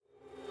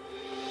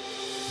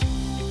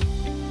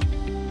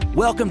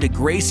Welcome to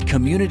Grace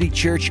Community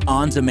Church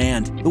On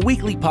Demand, the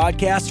weekly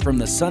podcast from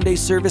the Sunday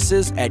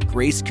services at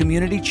Grace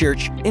Community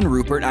Church in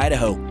Rupert,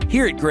 Idaho.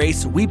 Here at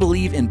Grace, we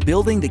believe in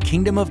building the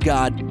kingdom of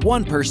God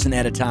one person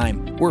at a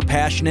time. We're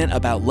passionate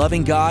about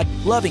loving God,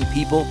 loving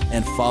people,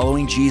 and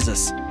following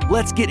Jesus.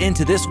 Let's get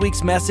into this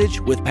week's message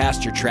with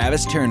Pastor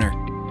Travis Turner.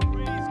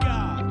 Praise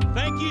God.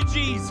 Thank you,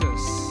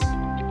 Jesus.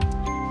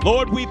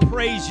 Lord, we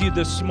praise you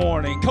this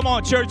morning. Come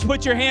on, church,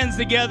 put your hands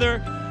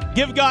together.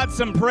 Give God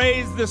some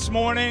praise this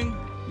morning.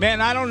 Man,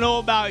 I don't know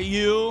about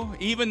you,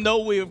 even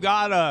though we've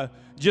got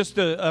just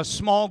a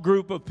small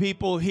group of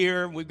people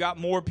here, we've got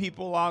more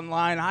people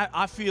online,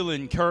 I feel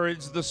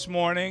encouraged this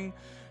morning.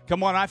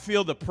 Come on, I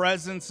feel the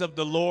presence of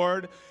the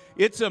Lord.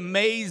 It's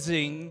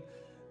amazing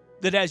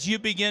that as you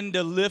begin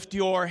to lift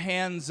your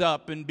hands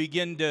up and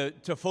begin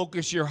to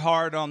focus your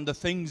heart on the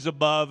things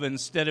above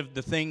instead of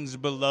the things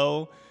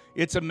below,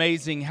 it's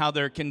amazing how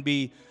there can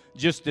be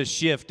just a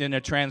shift and a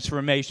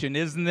transformation,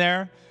 isn't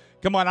there?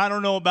 Come on, I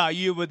don't know about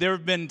you, but there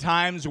have been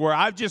times where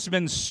I've just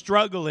been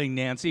struggling,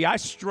 Nancy. I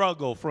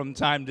struggle from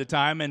time to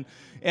time, and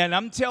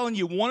I'm telling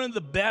you, one of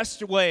the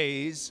best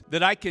ways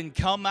that I can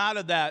come out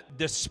of that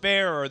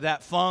despair or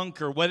that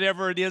funk or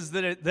whatever it is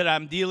that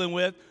I'm dealing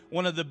with,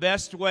 one of the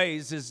best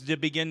ways is to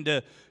begin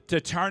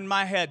to turn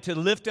my head, to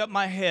lift up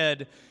my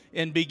head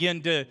and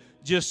begin to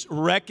just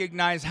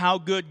recognize how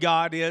good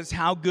God is,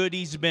 how good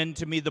He's been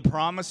to me, the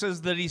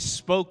promises that He's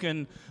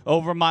spoken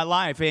over my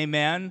life.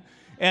 Amen.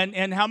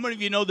 And how many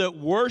of you know that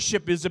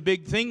worship is a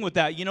big thing with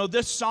that? You know,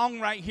 this song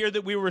right here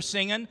that we were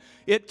singing,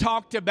 it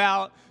talked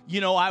about,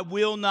 I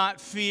will not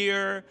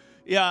fear.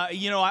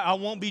 I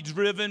won't be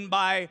driven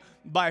by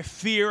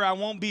fear. I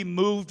won't be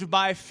moved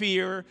by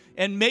fear.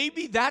 And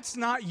maybe that's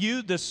not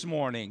you this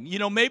morning.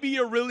 Maybe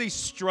you're really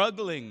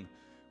struggling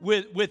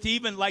with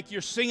even like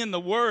you're singing the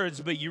words,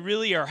 but you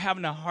really are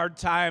having a hard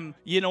time,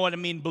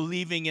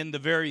 believing in the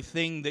very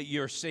thing that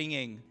you're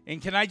singing.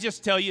 And can I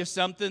just tell you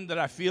something that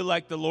I feel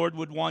like the Lord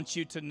would want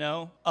you to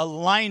know?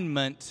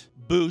 Alignment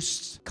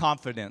boosts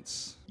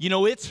confidence.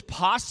 It's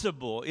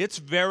possible. It's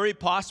very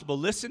possible.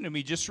 Listen to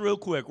me just real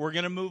quick. We're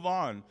going to move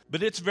on.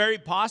 But it's very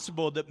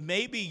possible that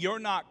maybe you're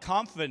not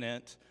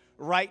confident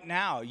right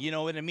now,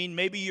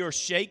 maybe you're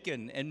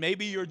shaken and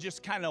maybe you're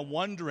just kind of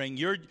wondering,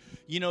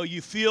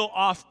 you feel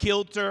off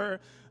kilter,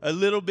 a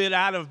little bit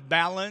out of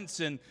balance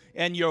and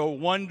you're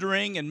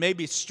wondering and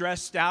maybe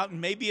stressed out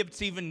and maybe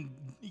it's even,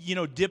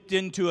 dipped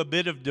into a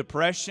bit of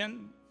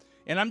depression.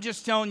 And I'm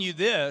just telling you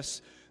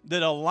this,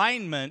 that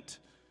alignment,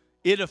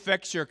 it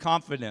affects your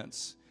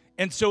confidence.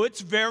 And so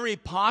it's very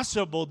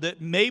possible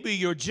that maybe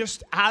you're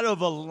just out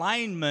of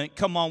alignment,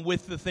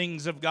 with the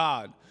things of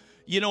God.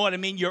 You know what I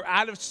mean? You're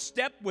out of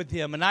step with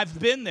Him, and I've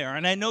been there,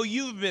 and I know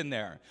you've been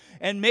there.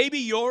 And maybe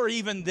you're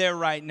even there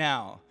right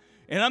now.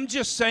 And I'm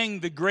just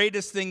saying the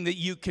greatest thing that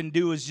you can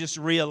do is just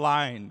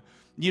realign.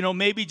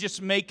 Maybe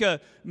just make a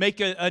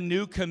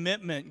new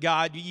commitment,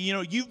 God.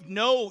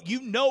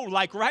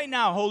 Like right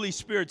now, Holy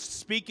Spirit's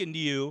speaking to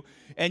you,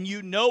 and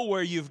you know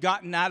where you've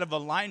gotten out of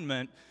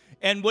alignment.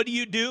 And what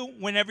do?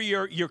 Whenever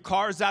your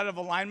car's out of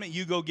alignment,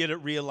 you go get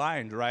it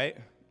realigned, right?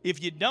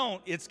 If you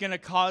don't, it's going to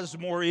cause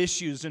more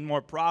issues and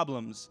more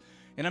problems.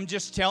 And I'm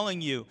just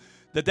telling you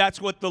that that's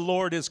what the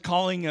Lord is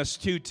calling us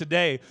to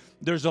today.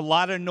 There's a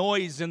lot of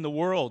noise in the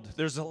world.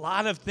 There's a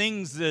lot of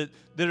things that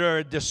are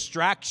a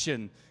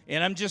distraction.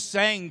 And I'm just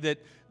saying that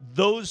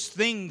those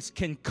things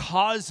can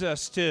cause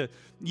us to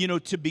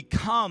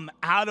become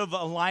out of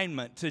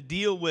alignment, to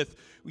deal with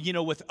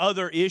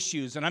other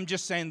issues. And I'm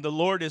just saying the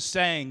Lord is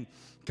saying,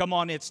 come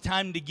on, it's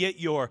time to get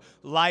your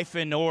life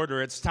in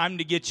order. It's time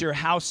to get your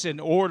house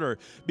in order.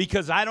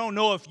 Because I don't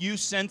know if you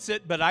sense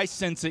it, but I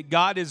sense it.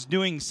 God is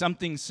doing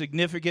something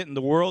significant in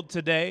the world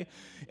today.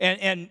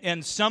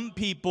 And some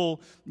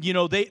people,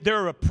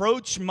 their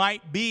approach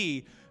might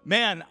be,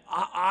 man,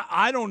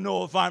 I don't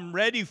know if I'm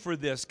ready for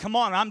this. Come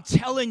on, I'm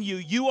telling you,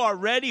 you are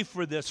ready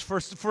for this.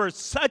 For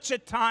such a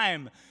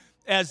time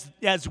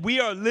as we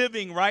are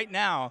living right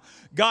now,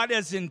 God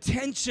has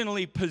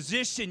intentionally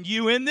positioned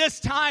you in this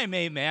time,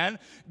 amen,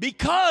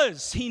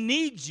 because He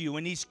needs you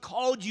and He's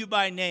called you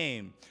by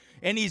name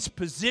and He's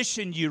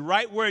positioned you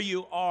right where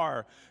you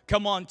are.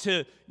 Come on,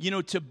 to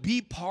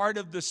be part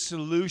of the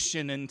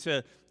solution and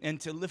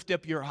to lift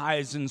up your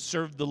eyes and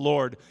serve the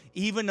Lord,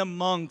 even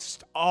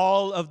amongst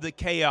all of the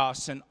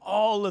chaos and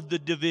all of the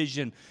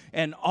division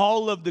and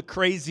all of the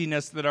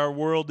craziness that our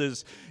world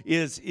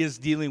is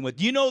dealing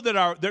with. You know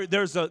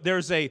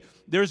that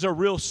there's a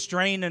real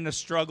strain and a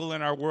struggle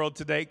in our world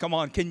today. Come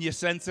on, can you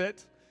sense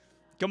it?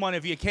 Come on,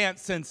 if you can't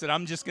sense it,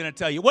 I'm just going to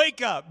tell you,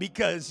 wake up,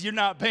 because you're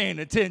not paying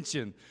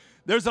attention.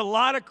 There's a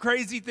lot of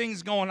crazy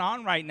things going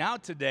on right now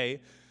today,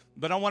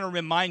 but I want to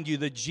remind you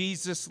that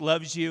Jesus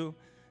loves you.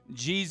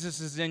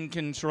 Jesus is in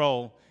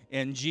control,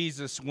 and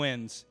Jesus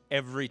wins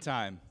every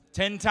time.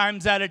 10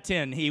 times out of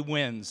 10, He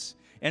wins.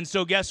 And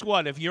so guess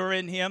what? If you're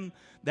in Him,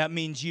 that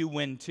means you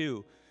win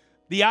too.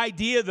 The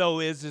idea, though,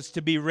 is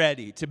to be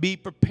ready, to be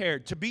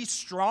prepared, to be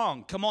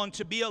strong. Come on,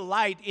 to be a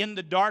light in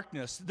the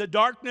darkness. The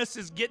darkness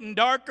is getting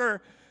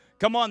darker.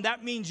 Come on,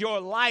 that means your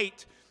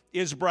light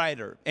is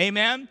brighter.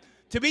 Amen?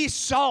 To be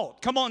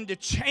salt. Come on, to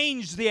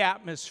change the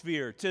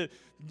atmosphere. To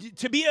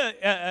be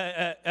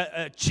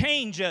a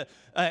change,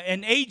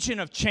 an agent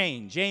of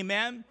change.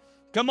 Amen?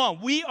 Come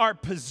on, we are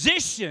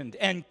positioned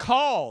and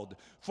called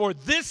for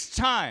this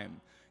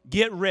time.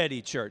 Get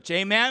ready, church.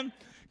 Amen?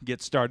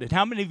 Get started.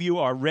 How many of you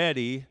are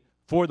ready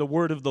for the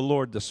word of the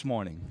Lord this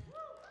morning?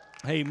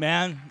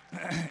 Amen.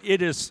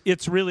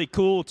 It's really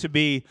cool to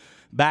be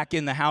back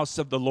in the house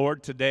of the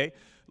Lord today.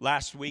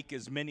 Last week,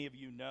 as many of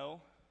you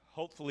know,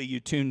 hopefully you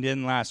tuned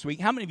in last week.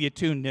 How many of you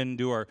tuned in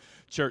to our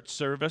church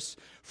service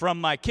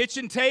from my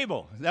kitchen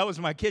table? That was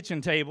my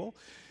kitchen table.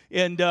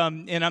 And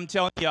I'm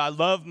telling you, I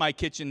love my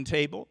kitchen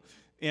table.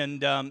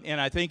 And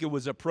I think it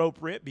was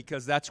appropriate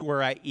because that's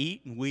where I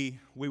eat, and we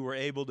were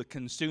able to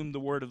consume the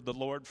word of the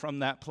Lord from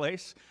that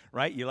place,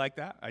 right? You like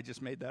that? I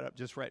just made that up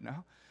just right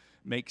now.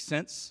 Makes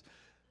sense.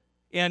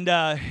 And,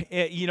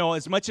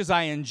 as much as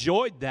I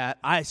enjoyed that,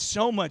 I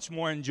so much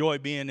more enjoy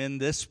being in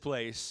this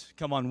place.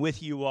 Come on,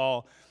 with you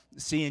all,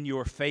 seeing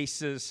your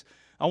faces.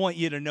 I want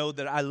you to know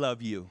that I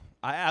love you.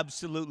 I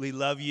absolutely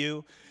love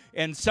you.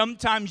 And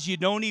sometimes you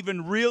don't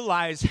even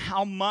realize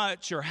how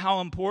much or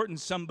how important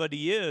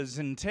somebody is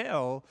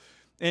until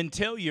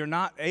you're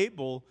not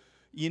able,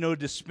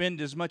 to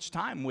spend as much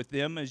time with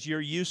them as you're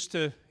used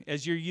to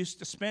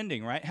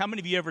spending, right? How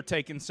many of you ever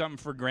taken something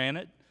for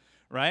granted,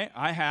 right?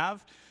 I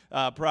have,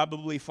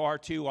 probably far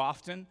too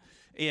often.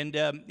 And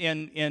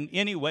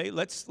anyway,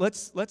 let's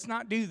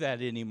not do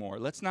that anymore.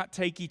 Let's not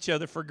take each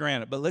other for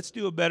granted, but let's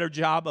do a better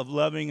job of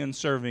loving and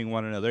serving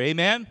one another.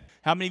 Amen?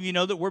 How many of you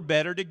know that we're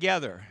better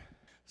together?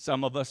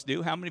 Some of us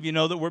do. How many of you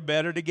know that we're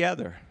better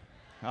together?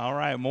 All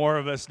right, more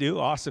of us do.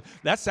 Awesome.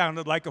 That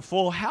sounded like a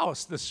full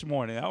house this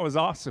morning. That was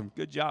awesome.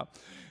 Good job.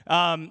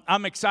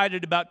 I'm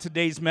excited about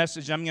today's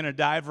message. I'm going to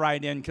dive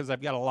right in because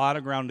I've got a lot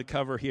of ground to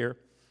cover here.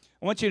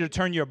 I want you to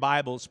turn your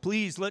Bibles.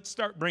 Please, let's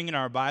start bringing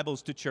our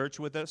Bibles to church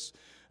with us.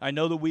 I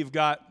know that we've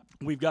got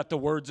the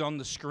words on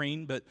the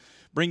screen, but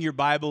bring your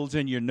Bibles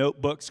and your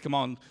notebooks. Come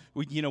on,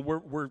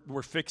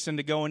 we're fixing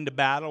to go into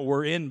battle.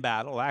 We're in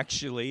battle,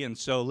 actually, and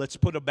so let's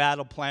put a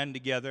battle plan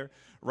together.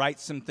 Write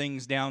some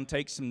things down.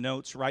 Take some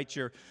notes. Write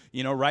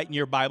in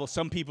your Bible.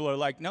 Some people are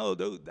like, no,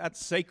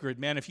 that's sacred,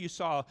 man. If you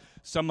saw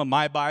some of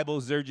my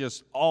Bibles, they're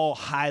just all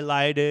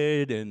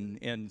highlighted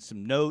and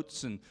some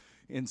notes and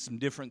some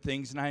different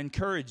things. And I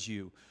encourage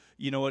you.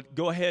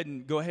 Go ahead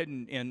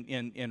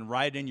and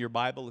write in your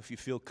Bible if you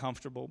feel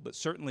comfortable, but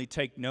certainly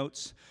take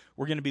notes.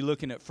 We're going to be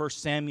looking at 1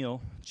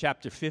 Samuel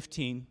chapter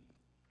 15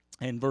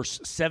 and verse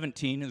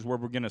 17 is where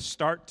we're going to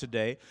start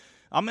today.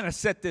 I'm going to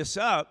set this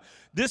up.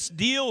 This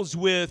deals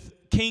with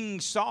King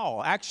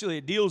Saul. Actually,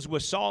 it deals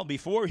with Saul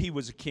before he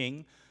was a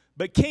king,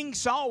 but King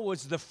Saul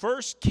was the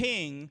first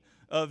king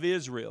of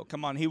Israel.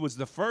 Come on, he was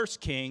the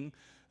first king.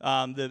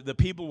 The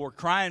people were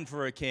crying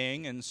for a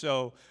king, and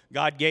so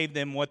God gave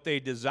them what they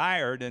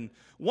desired. And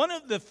one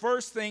of the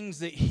first things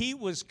that he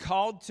was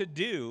called to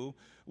do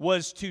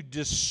was to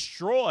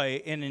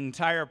destroy an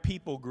entire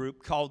people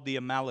group called the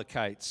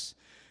Amalekites.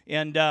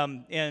 And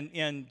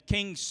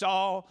King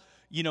Saul,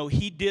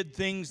 he did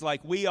things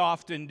like we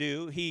often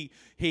do. He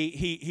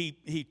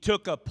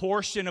took a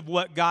portion of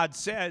what God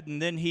said,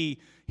 and then he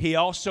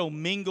also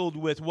mingled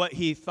with what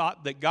he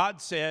thought that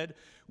God said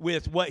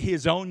with what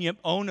his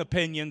own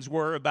opinions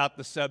were about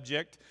the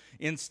subject,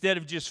 instead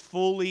of just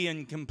fully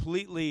and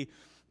completely,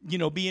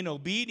 being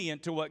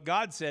obedient to what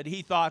God said.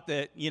 He thought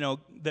that,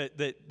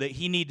 that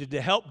he needed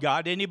to help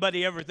God.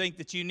 Anybody ever think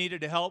that you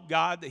needed to help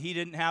God, that he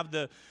didn't have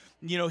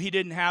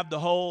the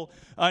whole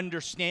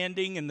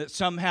understanding, and that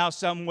somehow,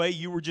 some way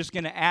you were just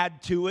going to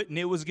add to it and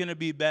it was going to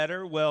be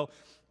better? Well,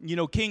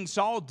 King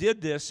Saul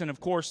did this, and of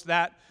course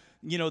that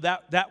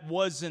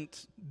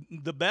wasn't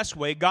the best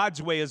way.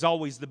 God's way is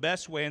always the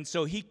best way. And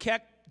so he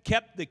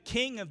kept the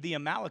king of the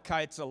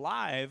Amalekites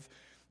alive,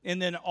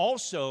 and then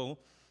also,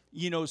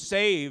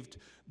 saved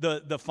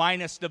the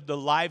finest of the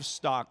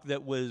livestock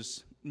that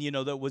was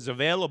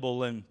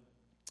available.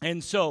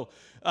 And so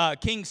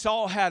King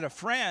Saul had a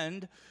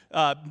friend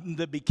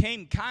that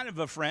became kind of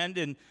a friend,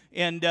 and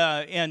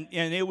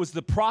it was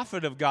the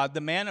prophet of God,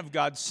 the man of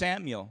God,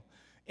 Samuel.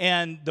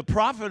 And the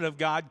prophet of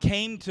God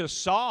came to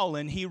Saul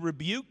and he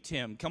rebuked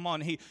him. Come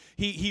on,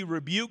 he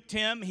rebuked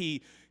him.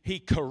 He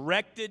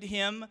corrected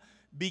him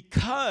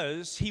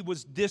because he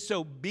was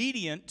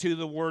disobedient to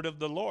the word of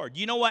the Lord.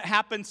 You know what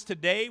happens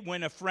today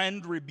when a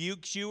friend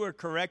rebukes you or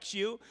corrects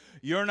you?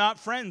 You're not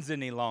friends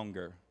any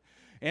longer.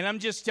 And I'm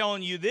just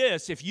telling you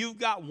this, if you've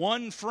got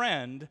one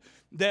friend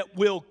that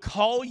will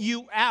call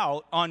you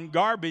out on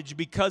garbage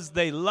because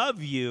they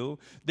love you,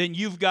 then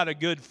you've got a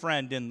good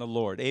friend in the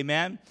Lord.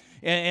 Amen?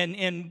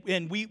 And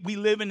we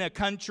live in a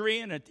country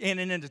and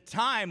in a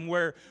time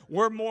where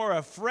we're more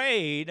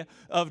afraid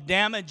of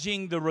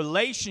damaging the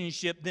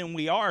relationship than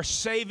we are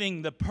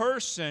saving the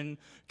person,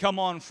 come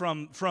on,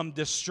 from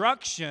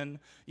destruction,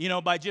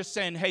 by just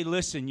saying, hey,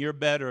 listen, you're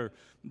better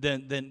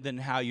than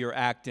how you're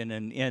acting,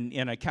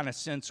 and I kind of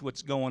sense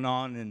what's going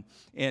on,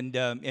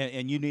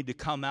 and you need to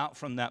come out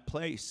from that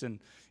place.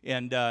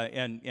 and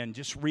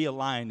just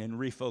realign and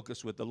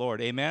refocus with the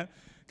Lord. Amen?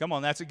 Come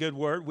on, that's a good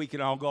word. We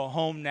can all go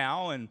home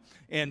now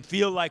and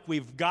feel like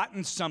we've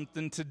gotten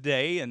something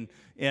today,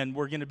 and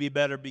we're going to be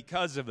better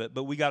because of it.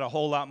 But we got a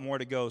whole lot more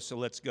to go, so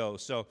let's go.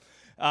 So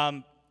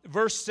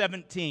verse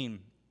 17,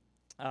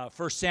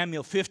 1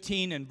 Samuel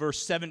 15 and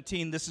verse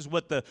 17, this is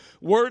what the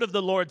word of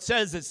the Lord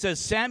says. It says,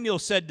 Samuel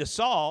said to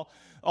Saul,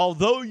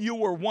 although you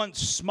were once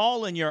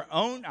small in your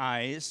own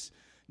eyes,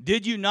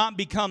 did you not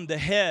become the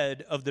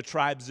head of the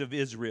tribes of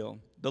Israel?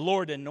 The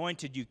Lord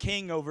anointed you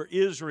king over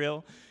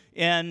Israel,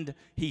 and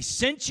he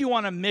sent you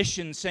on a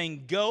mission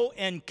saying, go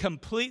and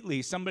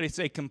completely, somebody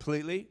say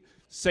completely.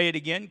 Say it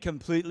again,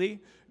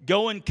 completely.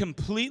 Go and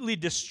completely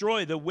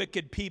destroy the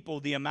wicked people,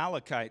 the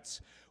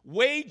Amalekites.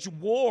 Wage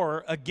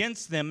war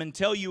against them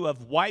until you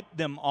have wiped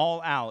them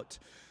all out.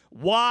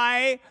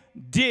 Why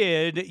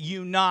did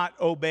you not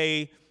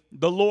obey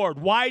the Lord?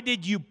 Why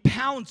did you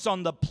pounce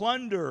on the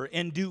plunder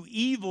and do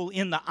evil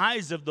in the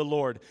eyes of the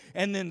Lord?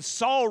 And then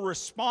Saul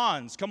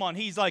responds. Come on,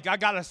 he's like, I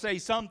got to say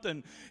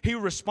something. He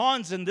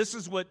responds, and this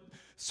is what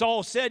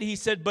Saul said. He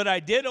said, but I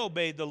did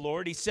obey the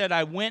Lord. He said,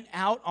 I went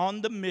out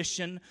on the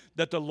mission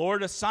that the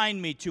Lord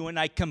assigned me to, and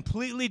I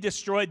completely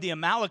destroyed the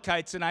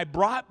Amalekites, and I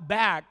brought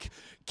back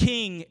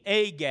King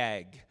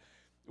Agag,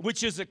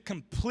 which is a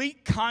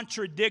complete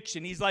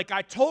contradiction. He's like,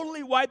 I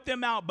totally wiped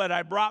them out, but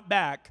I brought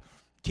back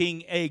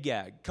King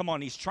Agag. Come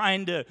on, he's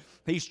trying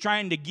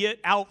to get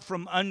out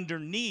from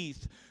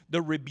underneath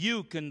the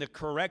rebuke and the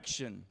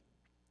correction.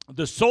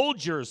 The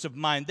soldiers of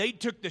mine, they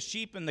took the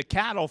sheep and the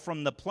cattle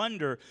from the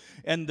plunder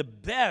and the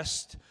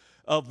best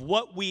of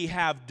what we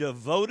have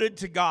devoted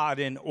to God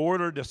in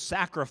order to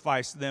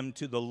sacrifice them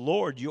to the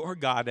Lord your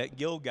God at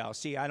Gilgal.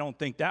 See, I don't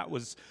think that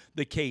was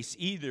the case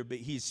either, but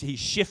he's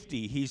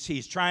shifty.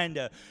 He's trying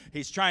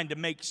to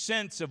make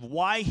sense of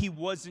why he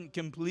wasn't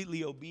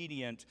completely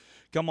obedient,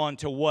 come on,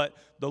 to what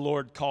the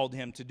Lord called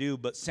him to do.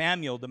 But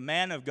Samuel, the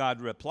man of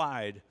God,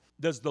 replied,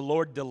 does the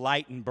Lord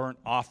delight in burnt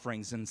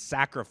offerings and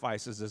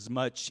sacrifices as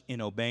much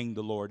in obeying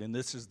the Lord? And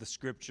this is the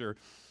scripture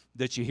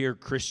that you hear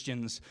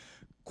Christians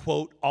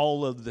quote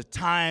all of the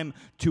time.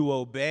 To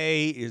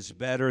obey is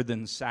better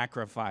than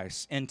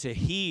sacrifice, and to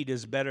heed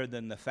is better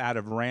than the fat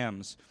of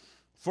rams.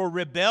 For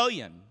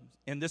rebellion,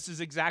 and this is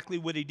exactly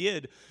what he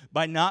did,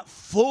 by not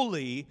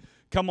fully,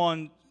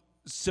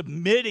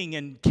 submitting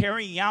and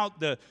carrying out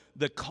the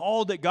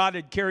call that God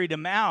had carried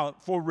him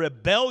out. For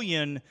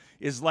rebellion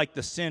is like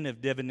the sin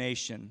of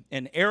divination,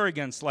 and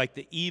arrogance like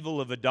the evil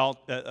of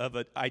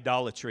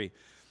idolatry.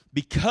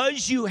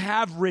 Because you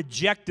have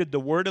rejected the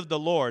word of the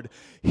Lord,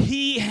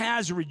 he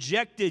has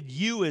rejected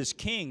you as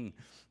king.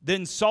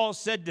 Then Saul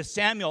said to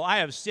Samuel, I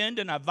have sinned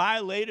and I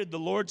violated the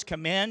Lord's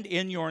command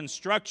in your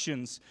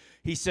instructions.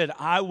 He said,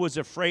 I was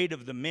afraid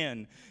of the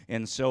men,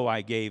 and so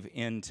I gave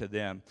in to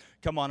them.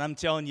 Come on, I'm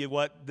telling you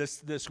what,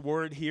 this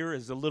word here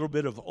is a little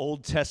bit of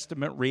Old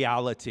Testament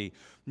reality.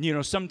 You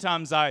know,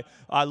 sometimes I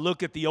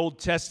look at the Old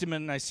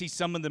Testament and I see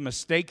some of the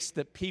mistakes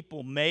that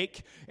people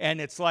make,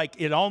 and it's like,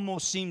 it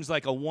almost seems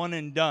like a one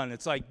and done.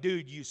 It's like,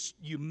 dude,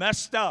 you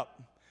messed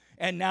up,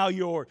 and now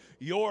you're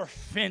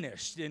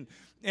finished. And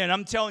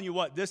I'm telling you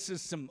what, this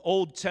is some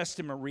Old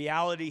Testament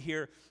reality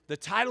here. The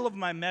title of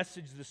my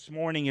message this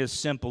morning is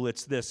simple.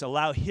 It's this: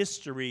 allow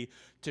history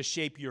to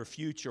shape your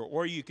future.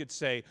 Or you could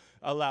say,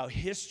 allow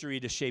history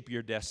to shape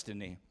your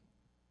destiny.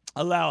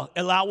 Allow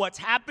what's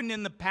happened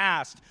in the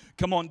past,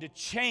 to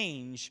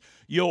change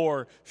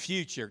your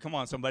future. Come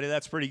on, somebody,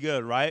 that's pretty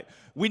good, right?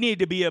 We need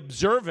to be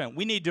observant.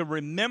 We need to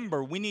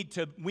remember. We need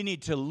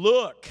to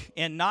look,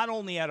 and not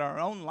only at our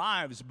own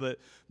lives, but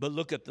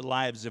look at the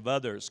lives of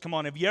others. Come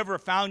on, have you ever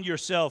found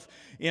yourself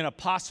in a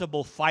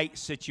possible fight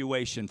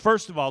situation?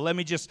 First of all, let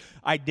me just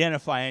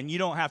identify, and you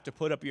don't have to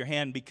put up your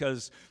hand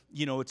because,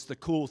 it's the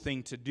cool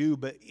thing to do,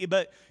 but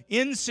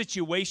in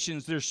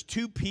situations, there's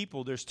two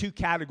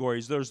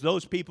categories. There's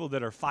those people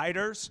that are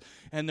fighters,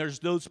 and there's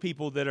those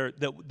people that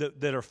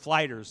are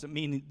flighters. I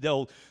mean,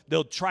 they'll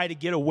try to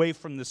get away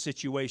from the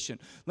situation.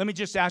 Let me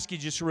just ask you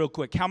just real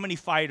quick, how many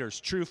fighters,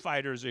 true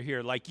fighters, are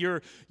here? Like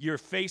you're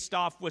faced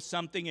off with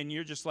something, and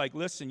you're just like,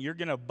 listen, you're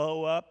going to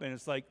bow up, and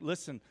it's like,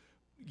 listen,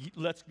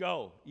 let's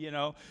go,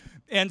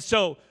 And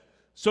so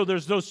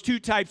there's those two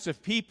types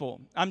of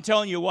people. I'm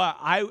telling you what,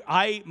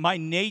 my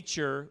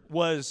nature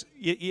was,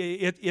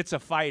 it's a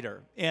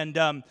fighter. And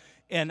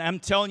I'm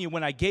telling you,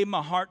 when I gave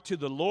my heart to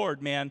the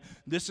Lord, man,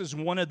 this is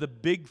one of the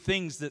big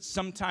things that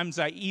sometimes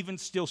I even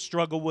still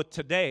struggle with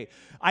today.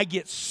 I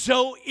get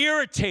so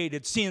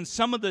irritated seeing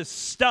some of the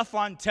stuff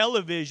on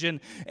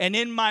television, and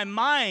in my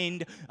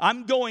mind,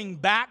 I'm going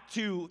back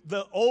to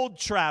the old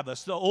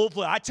Travis,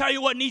 I tell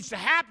you what needs to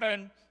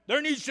happen.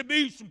 There needs to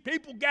be some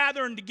people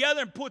gathering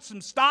together and put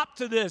some stop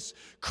to this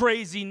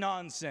crazy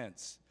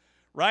nonsense,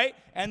 right?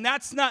 And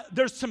that's not,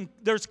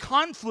 there's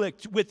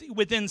conflict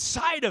with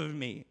inside of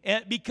me,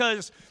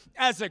 because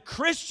as a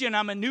Christian,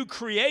 I'm a new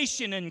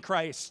creation in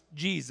Christ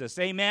Jesus.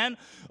 Amen.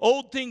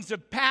 Old things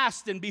have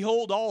passed, and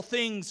behold, all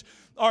things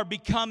are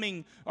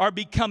becoming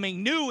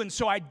new. And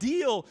so I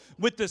deal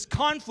with this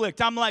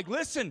conflict. I'm like,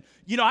 listen,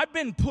 I've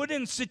been put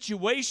in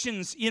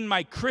situations in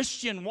my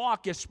Christian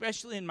walk,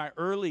 especially in my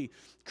early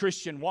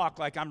Christian walk,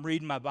 like I'm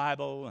reading my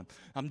Bible and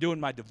I'm doing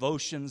my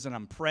devotions and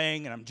I'm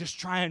praying and I'm just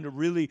trying to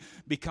really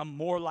become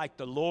more like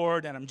the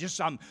Lord, and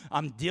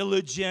I'm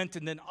diligent,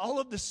 and then all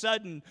of a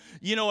sudden,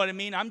 you know what I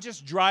mean, I'm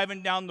just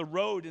driving down the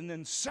road and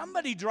then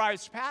somebody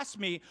drives past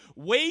me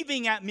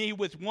waving at me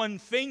with one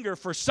finger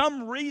for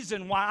some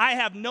reason why I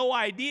have no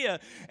idea,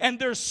 and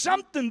there's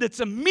something that's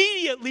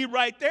immediately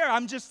right there.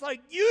 I'm just like,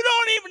 you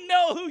don't even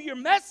know who you're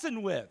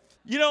messing with.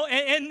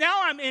 And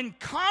now I'm in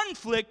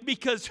conflict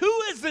because who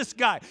is this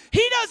guy?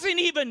 He doesn't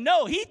even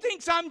know. He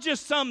thinks I'm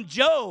just some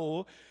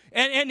Joe,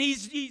 and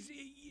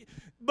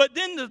but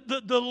then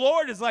the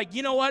Lord is like,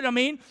 you know what I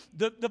mean?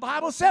 The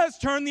Bible says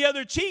turn the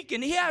other cheek,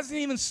 and he hasn't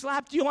even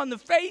slapped you on the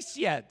face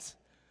yet.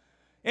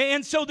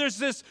 And so there's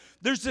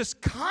this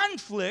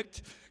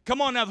conflict,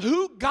 come on, of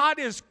who God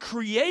is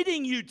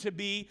creating you to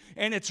be,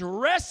 and it's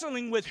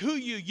wrestling with who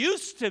you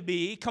used to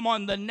be. Come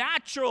on, the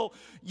natural,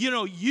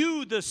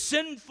 you, the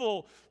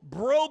sinful,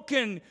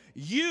 broken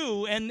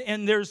you,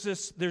 and there's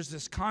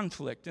this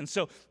conflict. And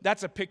so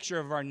that's a picture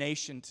of our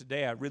nation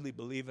today. I really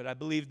believe it. I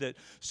believe that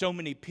so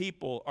many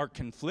people are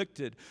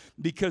conflicted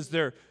because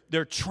they're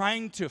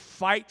trying to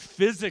fight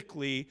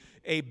physically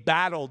a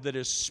battle that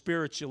is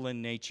spiritual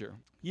in nature.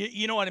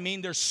 You know what I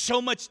mean? There's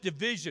so much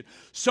division,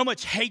 so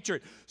much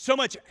hatred, so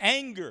much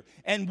anger.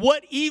 And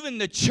what even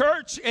the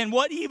church and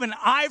what even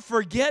I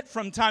forget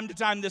from time to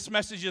time, this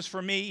message is for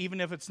me,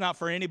 even if it's not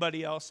for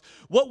anybody else.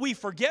 What we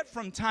forget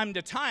from time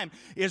to time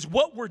is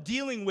what we're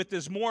dealing with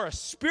is more a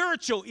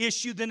spiritual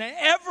issue than it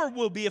ever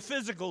will be a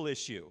physical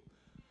issue.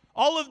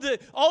 All of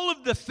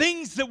the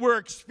things that we're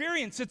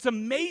experiencing, it's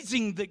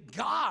amazing that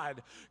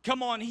God,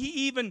 come on,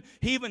 He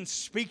even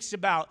speaks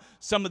about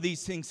some of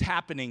these things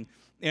happening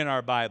in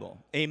our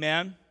Bible.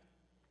 Amen.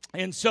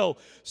 And so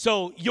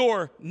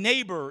your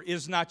neighbor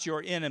is not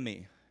your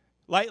enemy.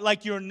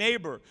 Like your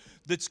neighbor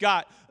that's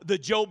got the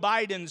Joe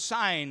Biden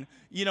sign,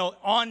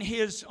 on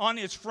his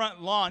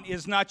front lawn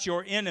is not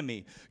your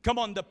enemy. Come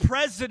on, the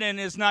president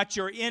is not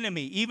your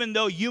enemy, even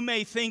though you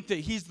may think that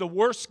he's the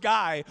worst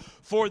guy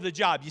for the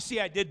job. You see,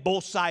 I did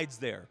both sides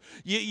there.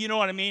 You know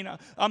what I mean?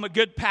 I'm a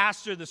good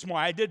pastor this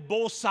morning. I did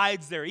both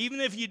sides there. Even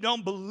if you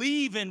don't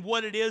believe in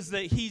what it is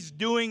that he's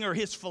doing or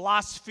his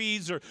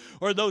philosophies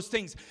or those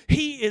things,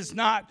 he is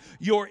not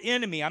your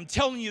enemy. I'm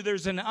telling you,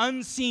 there's an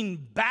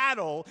unseen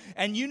battle,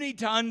 and you need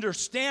to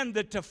understand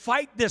that to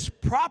fight this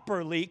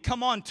properly,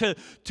 come on, to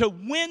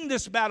win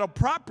this battle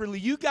properly,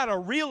 you got to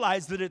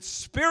realize that it's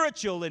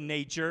spiritual in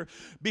nature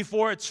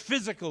before it's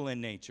physical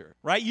in nature,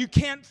 right? You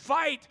can't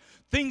fight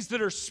things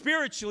that are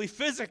spiritually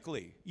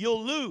physically.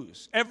 You'll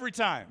lose every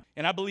time.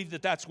 And I believe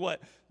that that's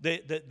what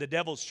the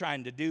devil's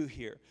trying to do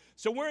here.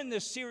 So we're in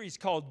this series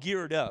called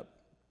Geared Up.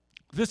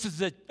 This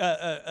is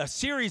a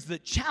series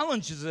that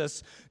challenges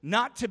us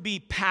not to be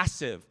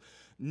passive,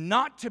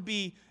 not to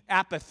be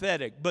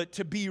apathetic, but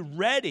to be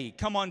ready,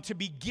 come on, to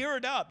be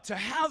geared up, to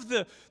have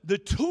the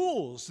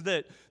tools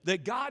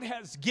that God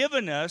has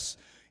given us,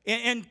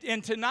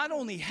 and to not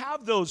only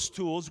have those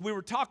tools. We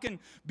were talking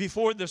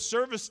before the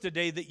service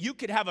today that you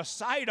could have a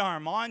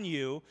sidearm on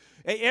you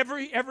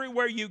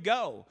everywhere you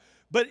go.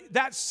 But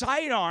that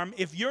sidearm,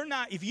 if you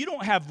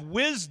don't have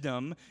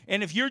wisdom,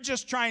 and if you're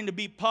just trying to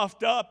be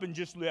puffed up and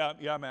just,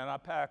 yeah, man, I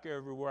pack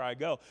everywhere I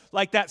go,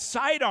 like that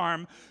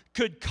sidearm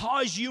could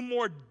cause you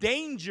more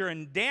danger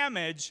and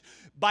damage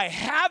by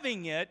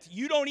having it.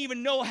 You don't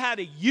even know how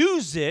to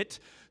use it.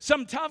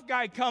 Some tough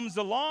guy comes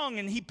along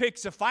and he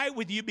picks a fight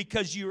with you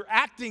because you're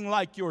acting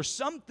like you're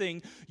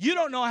something. You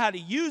don't know how to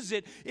use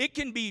it. It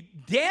can be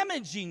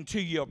damaging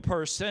to your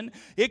person.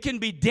 It can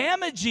be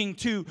damaging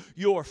to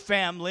your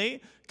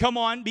family. Come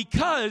on,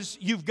 because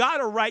you've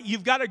got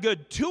a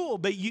good tool,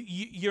 but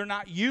you're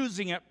not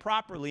using it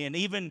properly, and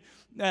even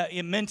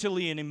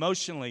mentally and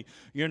emotionally,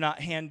 you're not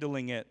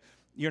handling it.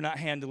 You're not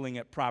handling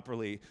it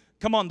properly.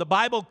 Come on, the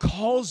Bible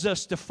calls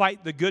us to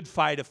fight the good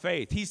fight of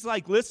faith. He's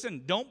like,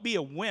 listen, don't be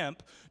a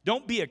wimp.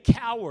 Don't be a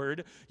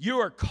coward. You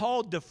are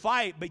called to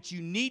fight, but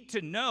you need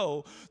to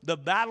know the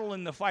battle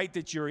and the fight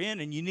that you're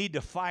in, and you need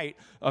to fight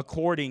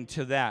according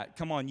to that.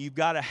 Come on, you've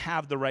got to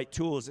have the right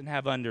tools and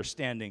have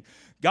understanding.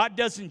 God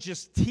doesn't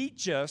just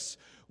teach us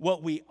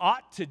what we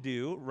ought to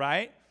do,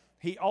 right?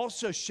 He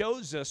also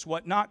shows us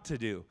what not to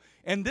do.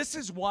 And this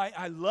is why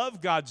I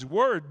love God's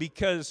word,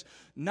 because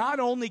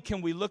not only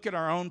can we look at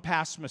our own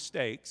past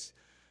mistakes,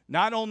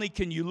 not only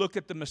can you look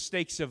at the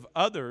mistakes of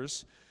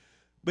others,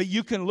 but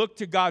you can look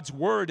to God's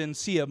word and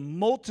see a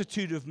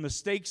multitude of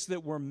mistakes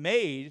that were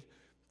made.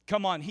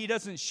 Come on, He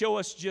doesn't show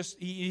us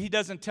He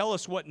doesn't tell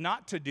us what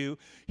not to do.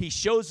 He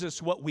shows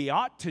us what we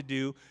ought to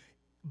do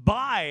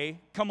by,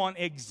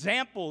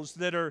 examples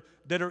that are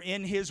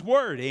in his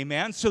word,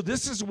 amen? So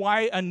this is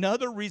why,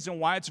 another reason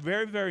why it's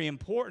very, very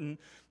important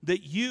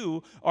that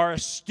you are a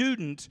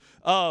student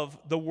of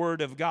the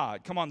word of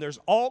God. Come on, there's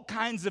all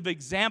kinds of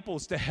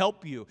examples to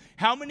help you.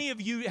 How many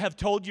of you have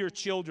told your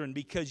children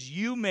because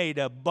you made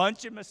a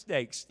bunch of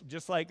mistakes,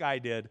 just like I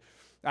did?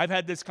 I've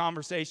had this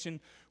conversation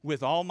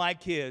with all my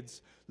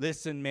kids.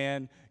 Listen,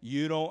 man,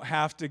 you don't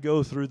have to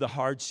go through the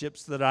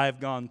hardships that I've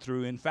gone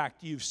through. In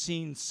fact, you've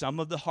seen some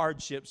of the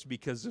hardships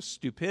because of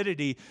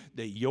stupidity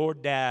that your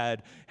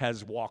dad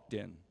has walked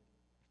in.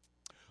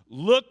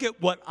 Look at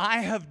what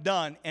I have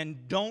done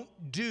and don't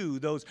do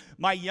those.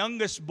 My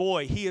youngest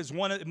boy, he is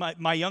one of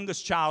my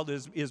youngest child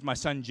is my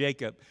son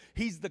Jacob.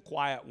 He's the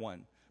quiet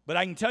one. But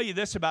I can tell you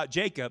this about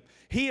Jacob.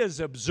 He is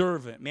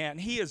observant, man.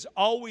 He is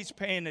always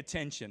paying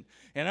attention.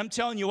 And I'm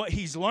telling you what,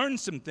 he's learned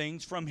some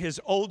things from his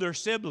older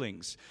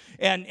siblings.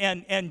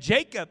 And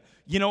Jacob,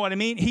 you know what I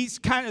mean? He's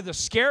kind of the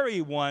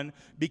scary one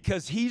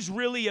because he's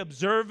really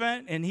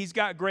observant and he's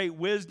got great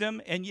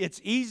wisdom. And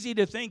it's easy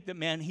to think that,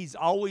 man, he's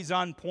always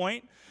on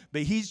point.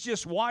 But he's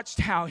just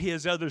watched how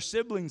his other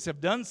siblings have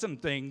done some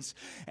things,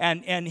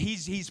 and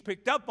he's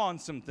picked up on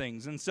some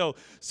things. And so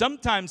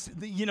sometimes,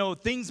 you know,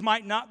 things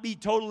might not be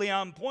totally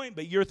on point,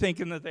 but you're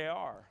thinking that they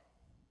are,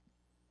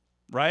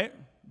 right?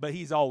 But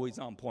he's always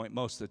on point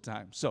most of the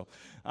time. So,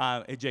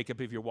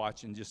 Jacob, if you're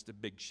watching, just a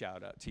big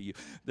shout out to you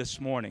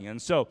this morning.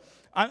 And so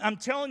I'm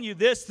telling you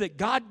this, that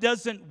God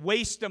doesn't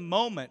waste a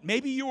moment.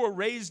 Maybe you were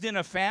raised in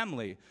a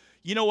family,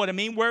 you know what I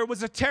mean, where it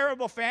was a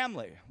terrible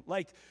family.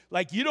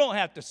 Like you don't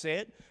have to say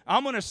it.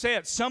 I'm going to say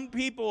it. Some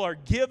people are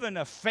given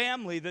a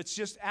family that's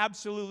just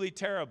absolutely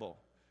terrible.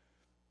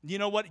 You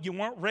know what? You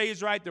weren't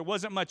raised right. There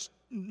wasn't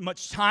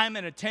much time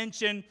and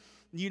attention,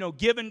 you know,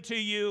 given to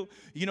you.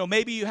 You know,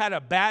 maybe you had a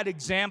bad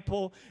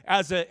example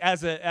as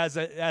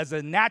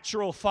a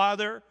natural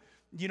father.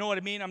 You know what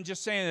I mean? I'm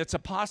just saying it's a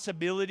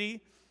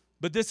possibility.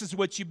 But this is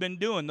what you've been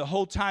doing. The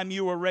whole time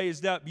you were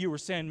raised up, you were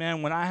saying,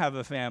 man, when I have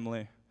a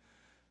family,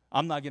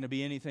 I'm not going to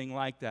be anything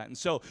like that. And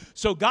so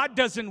God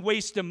doesn't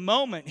waste a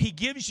moment. He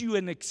gives you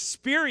an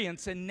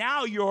experience, and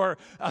now you're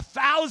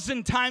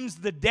 1,000 times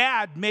the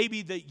dad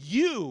maybe that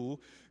you,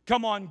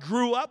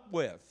 grew up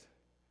with.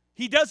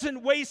 He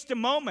doesn't waste a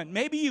moment.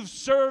 Maybe you've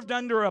served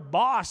under a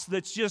boss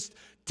that's just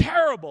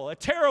terrible, a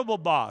terrible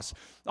boss,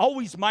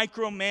 always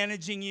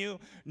micromanaging you,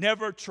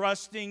 never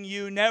trusting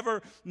you,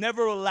 never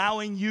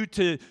allowing you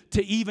to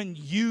even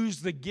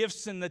use the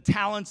gifts and the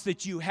talents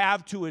that you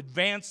have to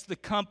advance the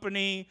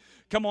company.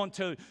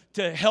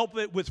 To help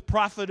it with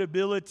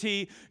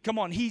profitability.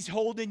 He's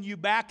holding you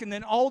back. And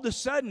then all of a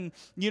sudden,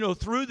 you know,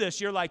 through this,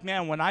 you're like,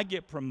 man, when I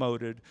get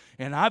promoted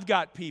and I've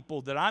got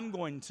people that I'm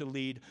going to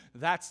lead,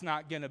 that's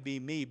not going to be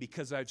me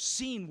because I've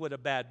seen what a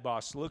bad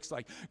boss looks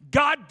like.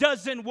 God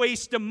doesn't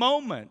waste a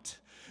moment.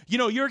 You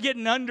know, you're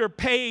getting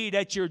underpaid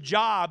at your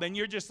job, and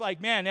you're just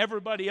like, man,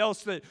 everybody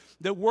else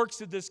that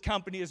works at this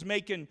company is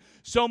making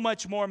so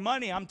much more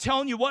money. I'm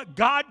telling you what,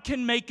 God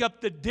can make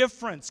up the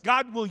difference.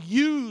 God will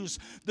use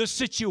the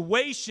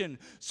situation.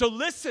 So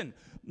listen,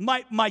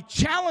 my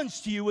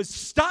challenge to you is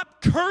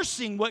stop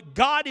cursing what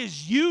God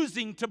is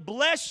using to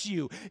bless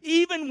you,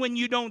 even when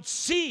you don't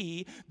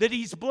see that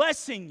He's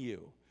blessing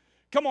you.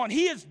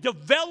 He is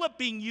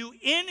developing you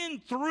in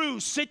and through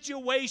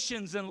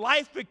situations and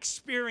life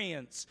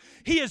experience.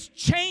 He is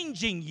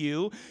changing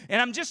you.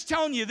 And I'm just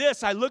telling you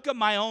this, I look at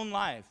my own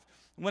life.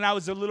 When I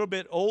was a little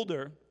bit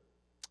older,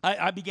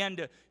 I began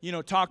to, you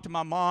know, talk to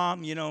my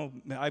mom. You know,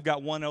 I've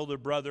got one older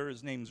brother.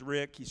 His name's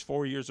Rick. He's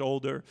 4 years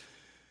older.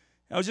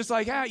 I was just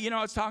like, you know,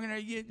 I was talking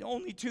to her,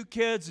 only 2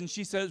 kids. And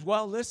she says,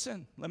 well,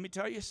 listen, let me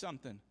tell you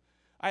something.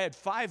 I had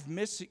 5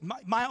 missing.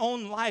 My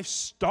own life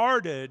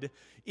started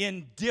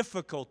in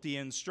difficulty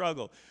and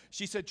struggle.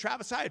 She said,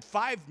 Travis, I had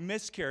 5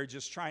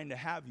 miscarriages trying to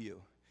have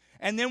you.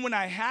 And then when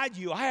I had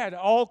you, I had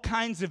all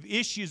kinds of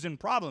issues and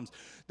problems.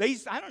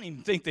 I don't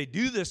even think they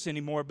do this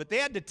anymore, but they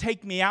had to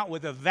take me out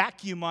with a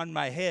vacuum on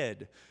my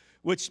head,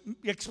 which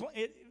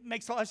it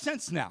makes a lot of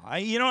sense now.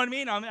 You know what I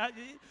mean?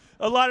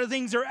 A lot of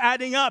things are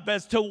adding up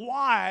as to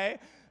why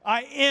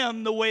I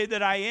am the way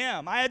that I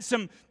am. I had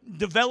some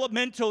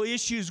developmental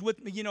issues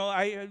with me. You know,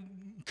 I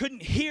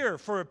couldn't hear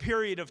for a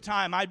period of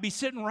time. I'd be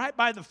sitting right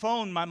by the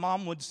phone, my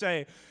mom would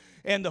say,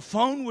 and the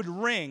phone would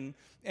ring,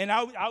 and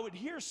I would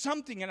hear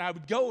something, and I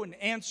would go and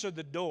answer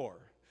the door.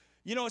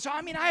 You know, so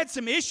I had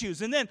some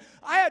issues, and then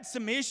I had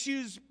some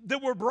issues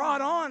that were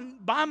brought on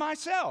by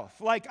myself.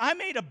 Like, I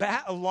made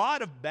a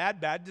lot of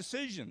bad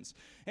decisions.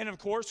 And of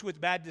course, with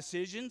bad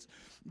decisions,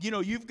 you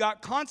know, you've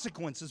got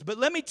consequences. But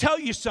let me tell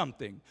you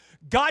something.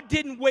 God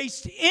didn't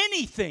waste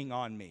anything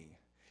on me.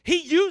 He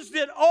used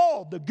it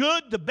all, the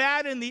good, the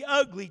bad, and the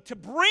ugly, to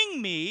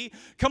bring me,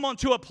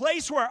 to a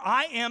place where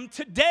I am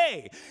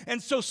today.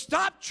 And so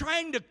stop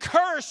trying to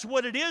curse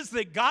what it is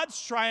that God's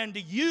trying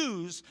to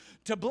use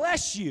to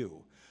bless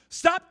you.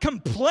 Stop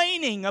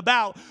complaining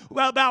about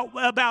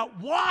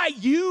why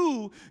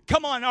you,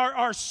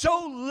 are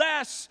so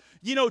less,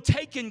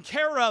 taken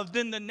care of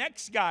than the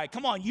next guy.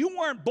 Come on, you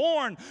weren't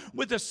born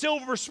with a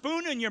silver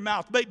spoon in your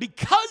mouth. But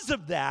because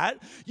of that,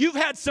 you've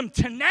had some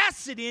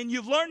tenacity and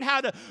you've learned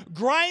how to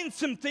grind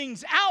some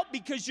things out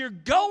because you're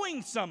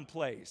going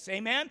someplace.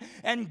 Amen?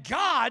 And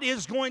God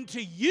is going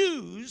to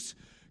use,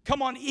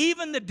 come on,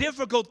 even the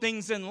difficult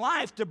things in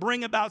life to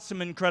bring about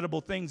some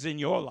incredible things in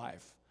your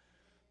life.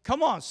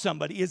 Come on,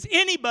 somebody. Is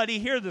anybody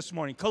here this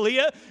morning?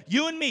 Kalia,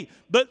 you and me.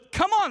 But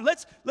come on,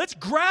 let's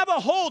grab a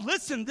hold.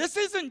 Listen, this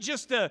isn't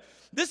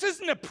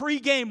a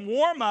pregame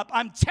warm-up.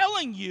 I'm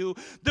telling you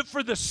that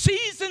for the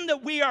season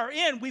that we are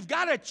in, we've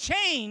got to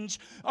change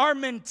our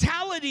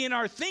mentality and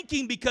our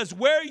thinking, because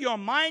where your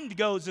mind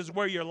goes is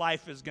where your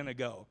life is going to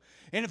go.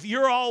 And if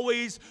you're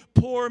always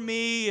poor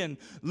me and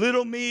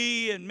little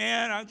me and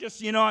man, I'm just,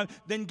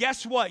 then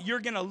guess what? You're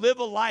going to live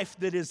a life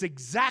that is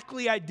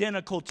exactly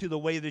identical to the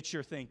way that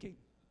you're thinking.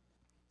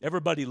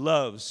 Everybody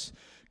loves,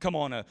 come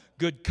on, a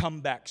good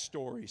comeback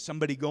story.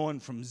 Somebody going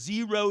from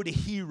zero to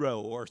hero,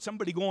 or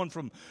somebody going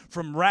from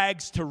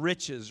rags to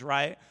riches,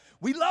 right?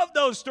 We love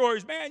those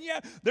stories, man.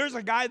 Yeah, there's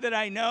a guy that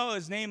I know.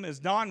 His name is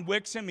Don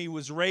Wixom. He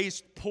was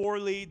raised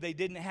poorly. They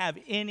didn't have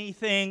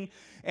anything,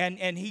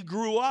 and he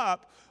grew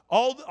up.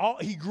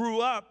 He grew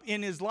up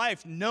in his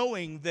life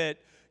knowing that,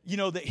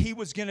 that he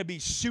was going to be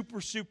super,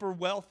 super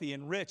wealthy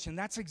and rich, and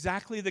that's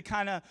exactly the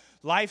kind of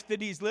life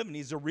that he's living.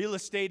 He's a real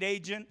estate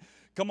agent.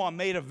 Come on,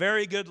 made a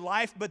very good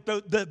life, but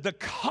the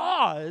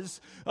cause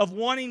of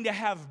wanting to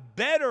have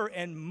better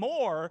and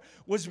more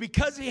was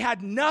because he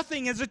had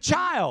nothing as a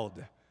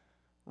child,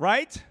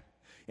 right?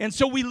 And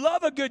so we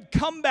love a good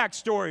comeback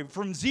story,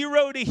 from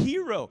zero to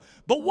hero.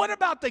 But what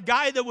about the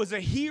guy that was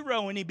a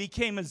hero and he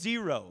became a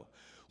zero?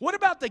 What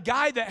about the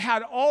guy that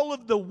had all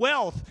of the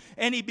wealth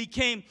and he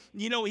became,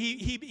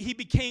 he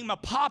became a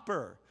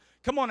pauper?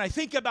 Come on, I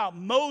think about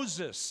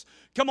Moses.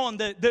 Come on,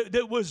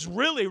 that was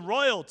really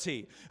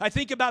royalty. I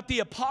think about the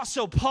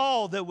Apostle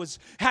Paul that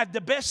had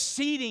the best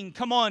seating,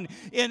 come on,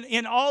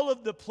 in all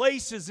of the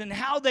places, and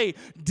how they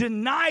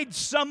denied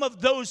some of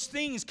those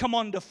things, come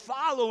on, to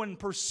follow and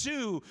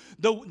pursue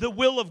the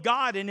will of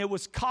God. And it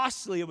was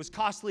costly. It was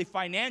costly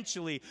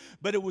financially,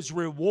 but it was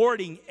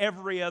rewarding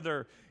every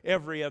other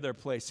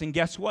place. And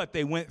guess what?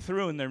 They went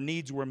through and their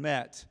needs were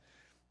met.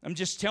 I'm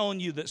just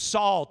telling you that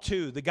Saul,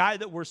 too, the guy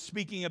that we're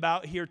speaking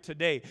about here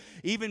today,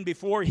 even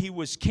before he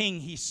was king,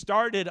 he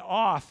started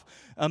off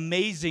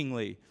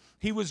amazingly.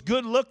 He was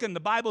good looking. The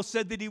Bible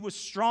said that he was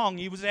strong.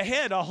 He was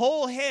a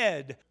whole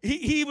head.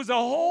 He was a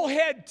whole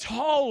head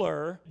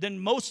taller than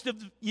most of,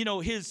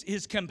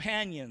 his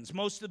companions,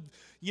 most of,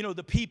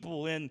 the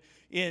people in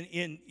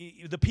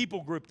the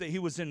people group that he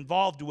was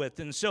involved with.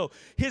 And so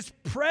his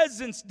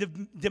presence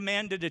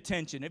demanded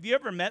attention. Have you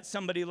ever met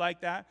somebody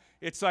like that?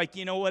 It's like,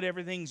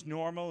 everything's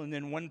normal, and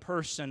then one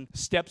person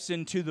steps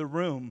into the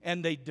room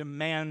and they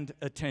demand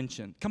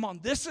attention. Come on,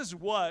 this is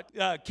what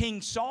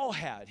King Saul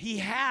had. He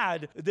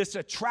had this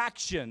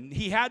attraction.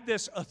 He had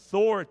this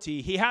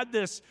authority. He had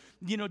this,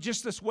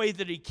 just this way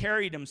that he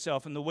carried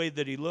himself and the way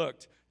that he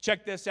looked.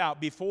 Check this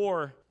out.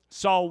 Before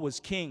Saul was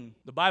king,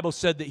 the Bible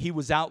said that he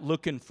was out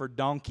looking for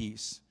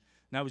donkeys.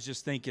 And I was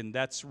just thinking,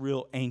 that's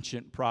real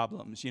ancient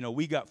problems.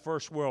 We got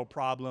first world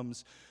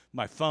problems.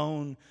 My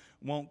phone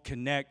won't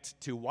connect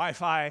to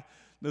Wi-Fi.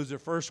 Those are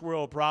first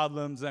world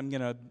problems. I'm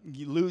going to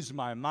lose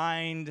my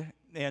mind.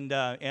 And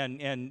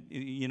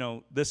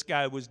this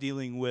guy was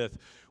dealing with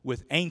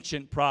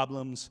ancient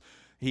problems.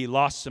 He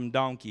lost some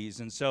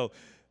donkeys. And so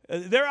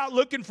they're out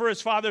looking for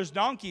his father's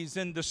donkeys,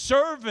 and the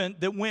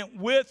servant that went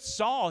with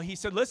Saul, he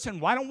said,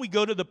 listen, why don't we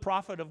go to the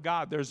prophet of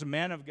God? There's a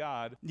man of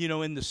God,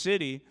 in the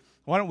city.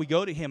 Why don't we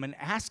go to him and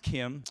ask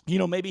him,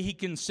 maybe he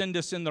can send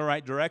us in the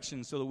right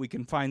direction so that we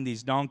can find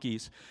these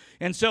donkeys.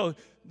 And so,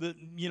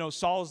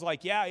 Saul's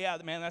like, yeah,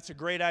 man, that's a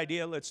great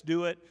idea. Let's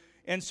do it.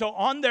 And so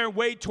on their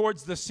way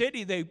towards the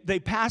city, they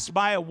pass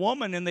by a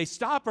woman, and they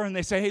stop her, and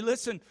they say, hey,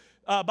 listen,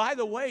 by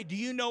the way, do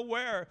you know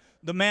where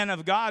the man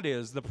of God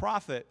is, the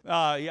prophet?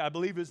 I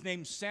believe his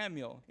name's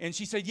Samuel. And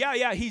she said,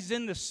 yeah, he's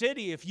in the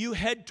city. If you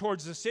head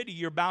towards the city,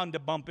 you're bound to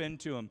bump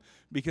into him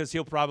because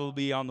he'll probably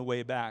be on the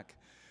way back.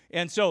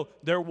 And so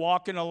they're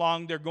walking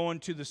along, they're going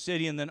to the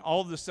city, and then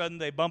all of a sudden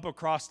they bump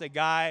across the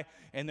guy,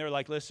 and they're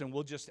like, listen,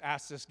 we'll just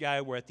ask this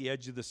guy. We're at the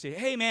edge of the city.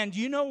 Hey, man, do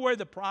you know where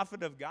the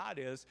prophet of God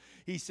is?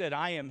 He said,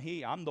 I am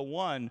he. I'm the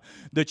one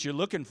that you're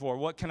looking for.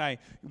 What can I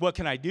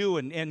do?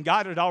 And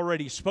God had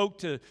already spoke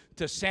to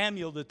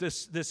Samuel that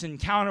this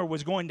encounter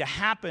was going to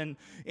happen.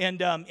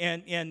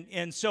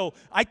 And so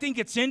I think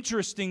it's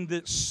interesting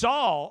that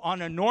Saul,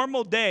 on a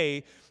normal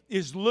day,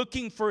 is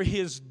looking for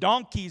his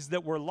donkeys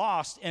that were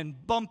lost and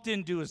bumped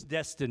into his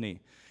destiny.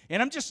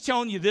 And I'm just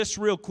telling you this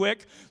real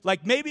quick.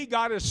 Like, maybe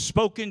God has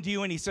spoken to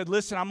you and he said,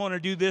 listen, I'm going to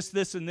do this,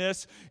 this, and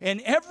this.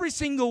 And every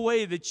single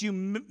way that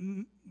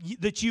you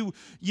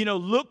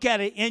look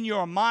at it in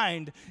your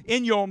mind,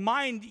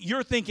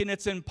 you're thinking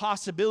it's an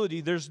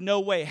impossibility. There's no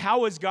way.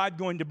 How is God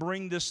going to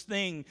bring this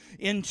thing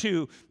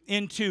into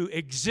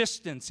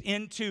existence,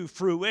 into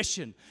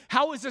fruition?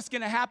 How is this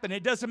going to happen?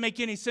 It doesn't make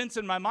any sense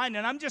in my mind.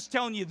 And I'm just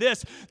telling you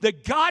this,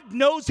 that God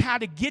knows how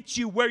to get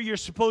you where you're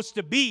supposed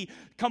to be,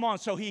 come on,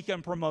 so he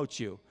can promote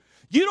you.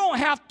 You don't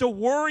have to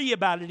worry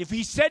about it. If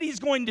he said he's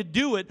going to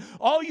do it,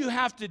 all you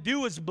have to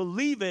do is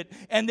believe it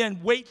and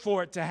then wait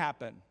for it to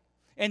happen.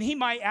 And he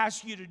might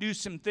ask you to do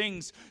some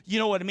things, you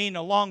know what I mean,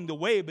 along the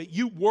way, but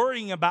you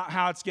worrying about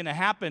how it's going to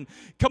happen.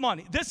 Come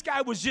on, this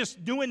guy was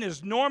just doing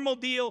his normal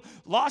deal,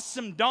 lost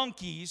some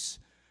donkeys,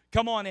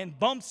 come on, and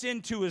bumps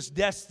into his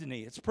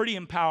destiny. It's pretty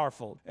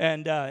powerful.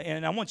 And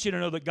I want you to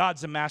know that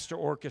God's a master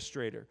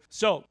orchestrator.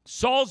 So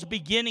Saul's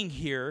beginning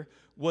here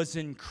was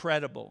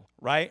incredible,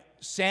 right?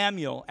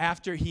 Samuel,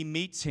 after he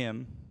meets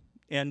him,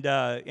 and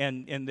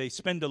they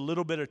spend a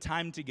little bit of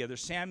time together,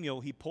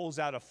 Samuel, he pulls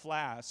out a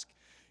flask,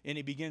 and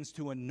he begins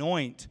to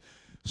anoint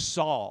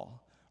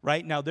Saul,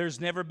 right? Now, there's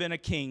never been a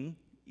king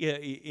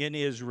in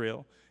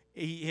Israel.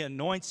 He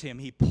anoints him.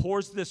 He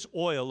pours this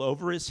oil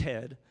over his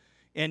head,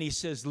 and he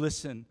says,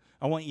 listen,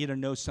 I want you to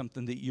know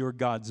something, that you're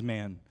God's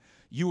man.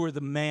 You are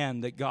the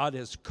man that God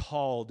has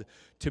called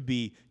to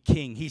be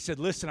king. He said,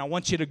 listen, I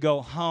want you to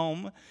go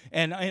home.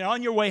 And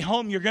on your way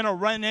home, you're going to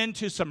run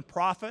into some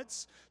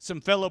prophets, some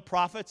fellow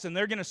prophets, and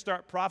they're going to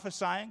start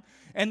prophesying.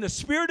 And the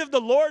Spirit of the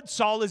Lord,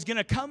 Saul, is going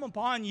to come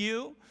upon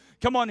you.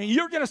 Come on, and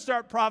you're going to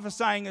start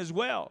prophesying as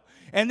well.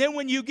 And then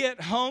when you get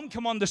home,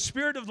 come on, the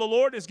Spirit of the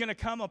Lord is going to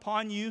come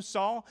upon you,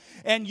 Saul,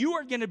 and you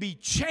are going to be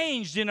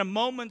changed in a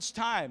moment's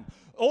time.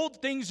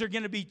 Old things are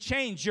going to be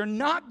changed. You're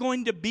not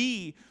going to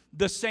be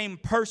the same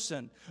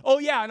person. Oh,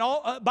 yeah,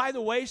 and by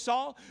the way,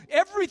 Saul,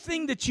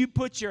 everything that you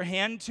put your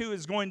hand to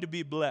is going to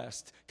be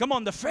blessed. Come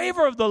on, the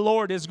favor of the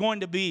Lord is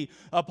going to be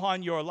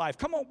upon your life.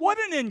 Come on, what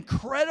an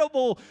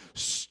incredible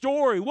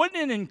story. What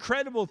an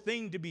incredible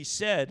thing to be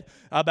said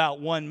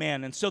about one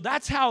man. And so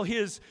that's how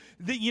his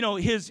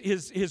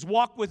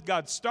walk with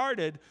God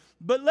started.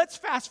 But let's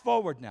fast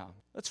forward now.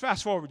 Let's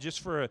fast forward just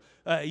for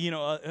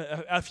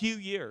a few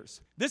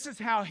years. This is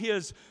how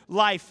his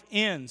life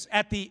ends.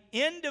 At the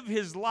end of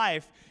his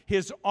life,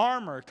 his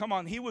armor, come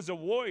on, he was a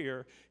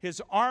warrior.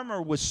 His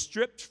armor was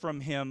stripped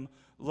from him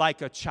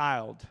like a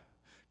child.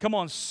 Come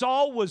on,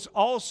 Saul was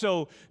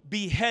also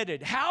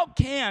beheaded. How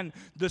can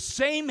the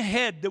same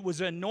head that was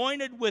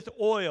anointed with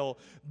oil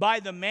by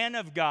the man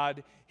of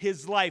God,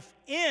 his life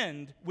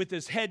end with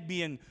his head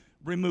being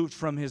removed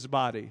from his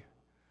body?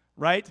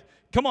 Right?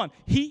 Come on,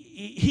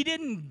 he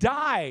didn't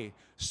die.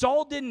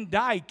 Saul didn't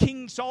die.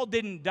 King Saul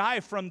didn't die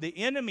from the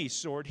enemy's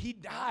sword. He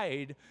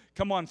died,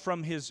 come on,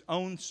 from his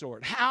own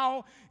sword.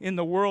 How in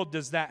the world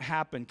does that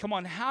happen? Come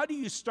on, how do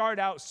you start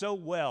out so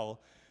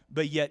well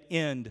but yet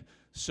end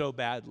so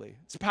badly?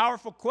 It's a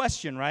powerful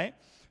question, right?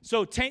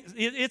 So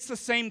it's the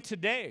same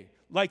today.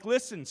 Like,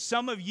 listen,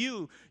 some of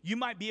you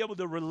might be able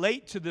to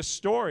relate to this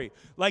story.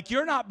 Like,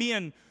 you're not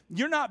being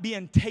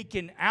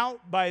taken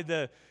out by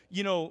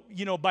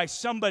by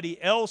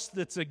somebody else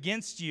that's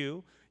against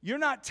you. You're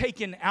not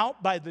taken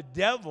out by the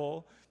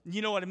devil.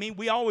 You know what I mean?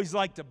 We always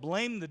like to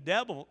blame the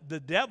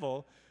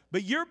devil,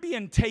 but you're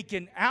being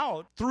taken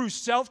out through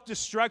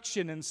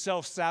self-destruction and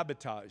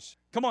self-sabotage.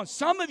 Come on,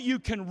 some of you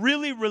can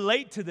really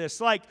relate to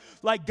this. Like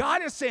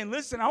God is saying,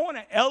 listen, I want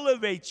to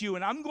elevate you,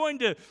 and I'm going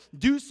to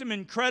do some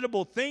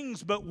incredible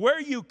things, but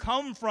where you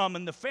come from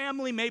and the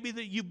family maybe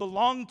that you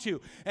belong to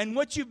and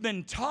what you've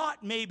been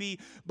taught maybe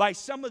by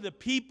some of the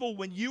people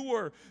when you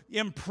were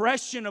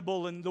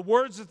impressionable and the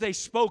words that they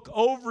spoke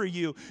over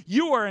you,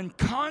 you are in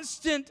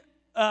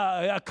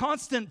a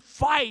constant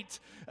fight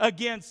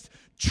against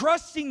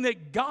trusting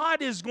that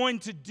God is going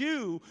to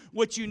do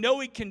what you know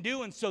he can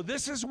do. And so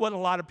this is what a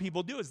lot of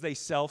people do, is they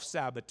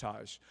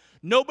self-sabotage.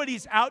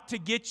 Nobody's out to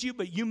get you,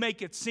 but you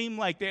make it seem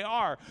like they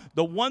are.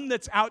 The one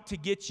that's out to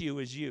get you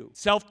is you.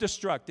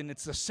 Self-destruct. And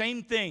it's the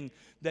same thing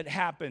that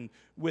happened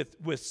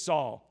with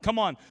Saul. Come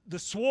on. The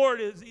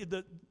sword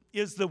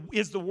is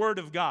the word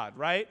of God,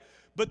 right?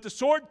 But the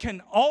sword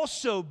can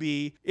also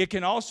be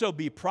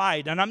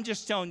pride. And I'm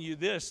just telling you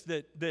this,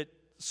 that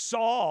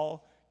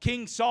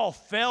King Saul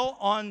fell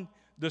on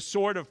the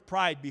sword of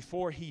pride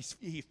before he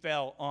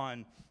fell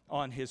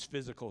on his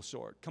physical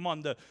sword. Come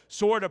on, the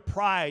sword of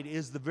pride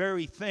is the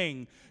very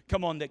thing,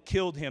 come on, that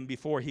killed him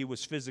before he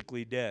was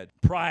physically dead.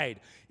 Pride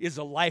is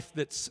a life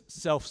that's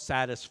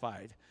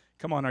self-satisfied.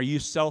 Come on, are you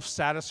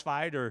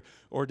self-satisfied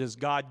or does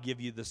God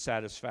give you the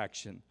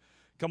satisfaction?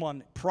 Come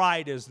on,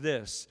 pride is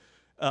this,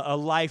 a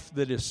life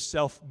that is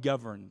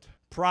self-governed.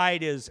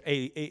 Pride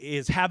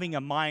is having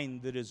a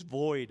mind that is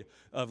void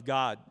of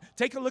God.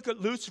 Take a look at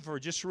Lucifer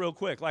just real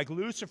quick. Like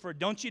Lucifer,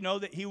 don't you know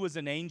that he was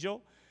an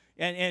angel?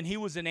 And he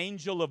was an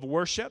angel of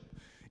worship.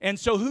 And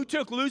so who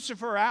took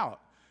Lucifer out?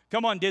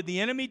 Come on, did the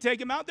enemy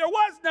take him out? There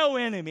was no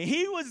enemy.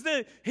 He was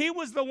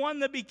the one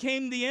that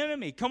became the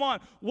enemy. Come on,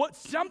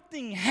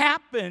 something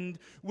happened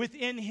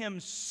within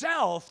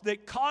himself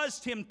that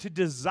caused him to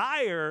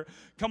desire,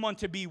 come on,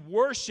 to be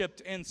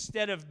worshiped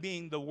instead of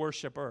being the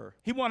worshiper.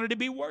 He wanted to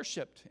be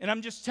worshiped. And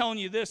I'm just telling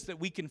you this, that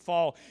we can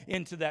fall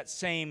into that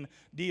same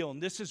deal.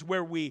 And this is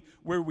where we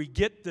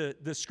get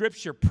the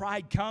scripture.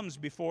 Pride comes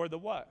before the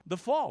what? The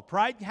fall.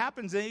 Pride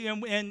happens,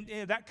 and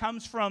that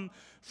comes from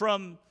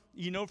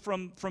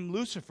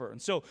Lucifer.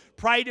 And so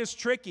pride is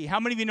tricky. How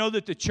many of you know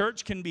that the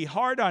church can be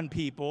hard on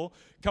people,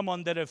 come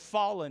on, that have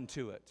fallen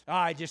to it?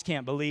 I just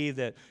can't believe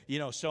that,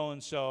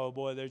 so-and-so,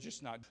 boy, they're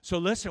just not. So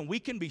listen, we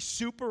can be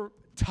super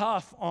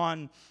tough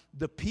on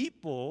the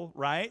people,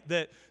 right,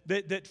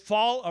 that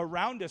fall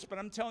around us. But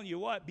I'm telling you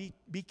what,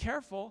 be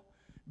careful,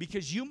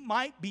 because you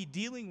might be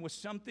dealing with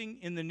something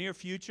in the near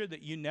future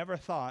that you never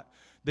thought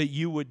that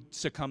you would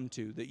succumb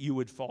to, that you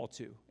would fall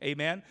to.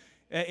 Amen?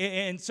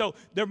 And so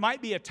there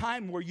might be a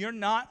time where you're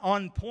not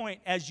on point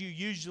as you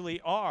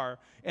usually are,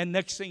 and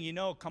next thing you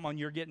know, come on,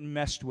 you're getting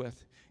messed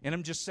with. And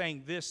I'm just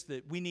saying this,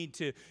 that we need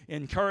to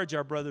encourage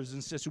our brothers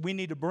and sisters. We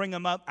need to bring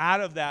them up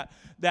out of that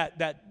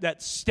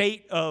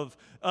state of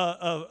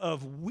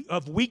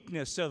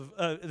weakness, of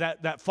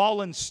that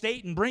fallen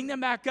state, and bring them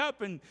back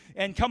up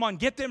and come on,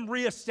 get them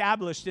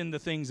reestablished in the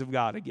things of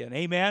God again.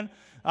 Amen?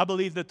 I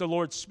believe that the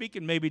Lord's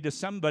speaking maybe to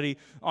somebody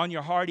on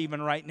your heart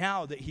even right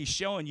now, that he's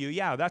showing you,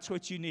 yeah, that's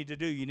what you need to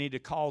do. You need to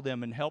call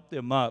them and help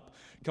them up.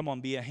 Come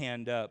on, be a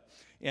hand up.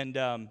 And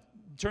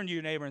turn to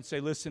your neighbor and say,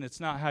 listen, it's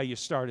not how you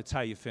start, it's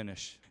how you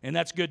finish. And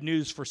that's good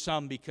news for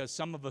some, because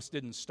some of us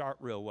didn't start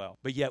real well,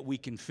 but yet we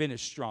can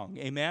finish strong.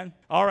 Amen?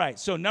 All right,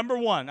 so number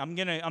one, I'm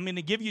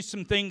gonna give you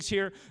some things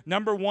here.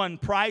 Number one,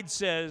 pride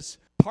says,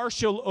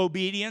 partial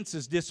obedience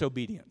is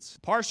disobedience.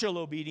 Partial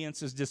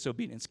obedience is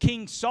disobedience.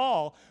 King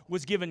Saul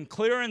was given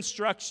clear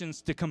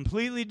instructions to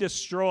completely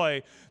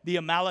destroy the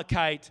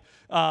Amalekite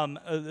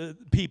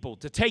people,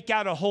 to take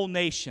out a whole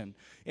nation.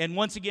 And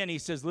once again, he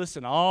says,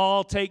 listen,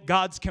 I'll take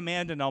God's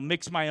command and I'll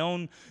mix my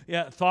own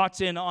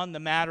thoughts in on the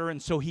matter.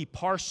 And so he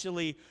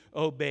partially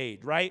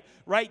obeyed, right?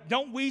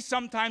 Don't we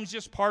sometimes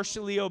just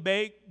partially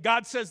obey?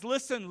 God says,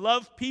 listen,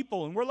 love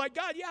people. And we're like,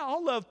 God, yeah,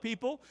 I'll love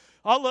people.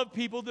 I'll love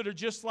people that are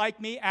just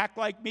like me, act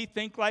like me,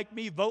 think like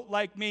me, vote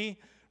like me,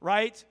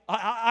 right?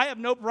 I have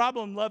no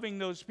problem loving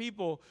those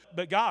people.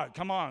 But God,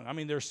 come on. I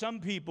mean, there's some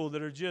people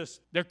that are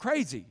they're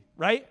crazy,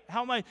 right?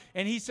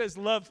 And he says,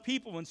 love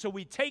people. And so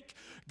we take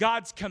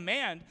God's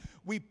command,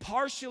 we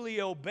partially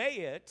obey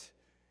it,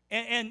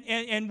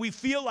 and we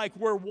feel like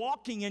we're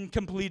walking in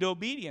complete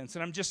obedience.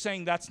 And I'm just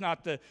saying that's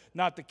not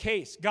the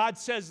case. God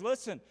says,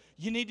 listen,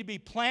 you need to be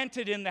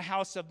planted in the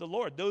house of the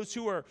Lord. Those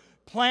who are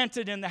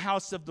planted in the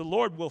house of the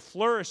Lord will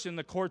flourish in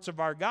the courts of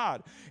our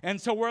God.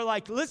 And so we're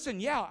like, listen,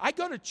 yeah, I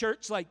go to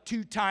church like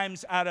 2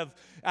 times out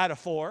of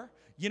 4.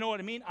 You know what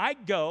I mean? I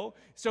go.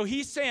 So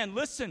he's saying,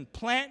 listen,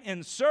 plant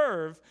and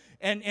serve.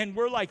 And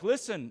we're like,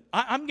 listen,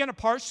 I'm going to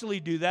partially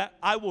do that.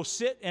 I will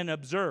sit and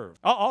observe.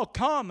 I'll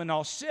come and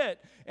I'll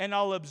sit and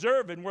I'll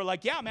observe. And we're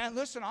like, yeah, man,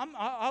 listen,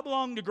 I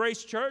belong to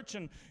Grace Church.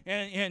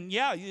 And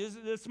yeah,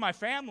 this is my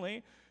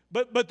family.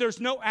 But there's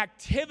no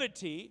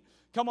activity.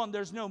 Come on,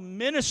 there's no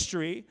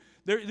ministry.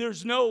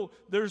 There's no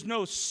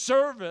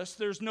service.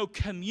 There's no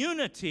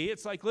community.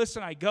 It's like,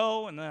 listen, I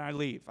go and then I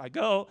leave. I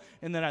go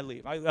and then I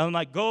leave. I'm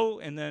like, go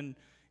and then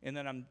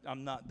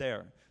I'm not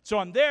there. So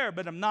I'm there,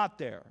 but I'm not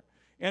there.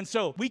 And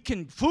so we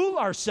can fool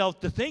ourselves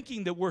to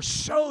thinking that we're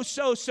so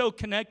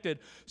connected,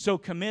 so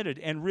committed,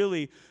 and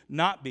really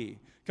not be.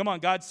 Come on,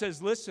 God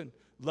says, listen,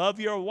 love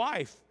your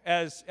wife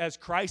as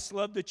Christ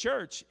loved the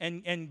church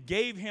and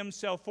gave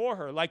himself for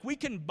her. Like we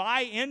can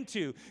buy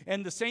into,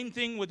 and the same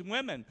thing with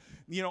women.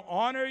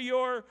 Honor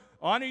your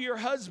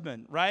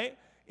husband, right?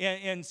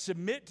 And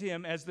submit to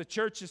him as the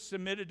church is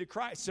submitted to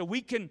Christ. So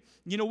we can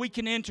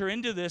enter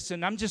into this,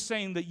 and I'm just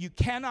saying that you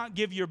cannot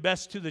give your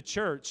best to the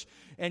church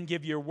and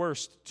give your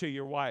worst to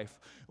your wife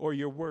or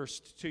your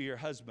worst to your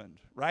husband,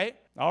 right?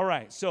 All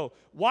right, so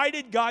why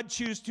did God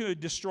choose to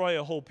destroy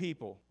a whole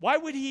people? Why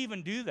would he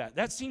even do that?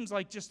 That seems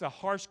like just a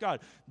harsh God.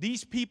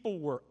 These people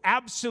were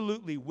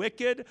absolutely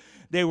wicked,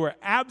 they were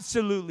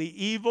absolutely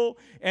evil,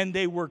 and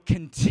they were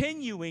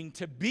continuing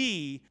to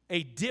be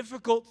a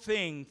difficult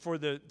thing for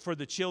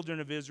the children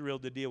of Israel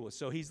to deal with.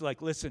 So he's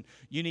like, listen,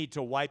 you need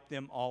to wipe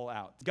them all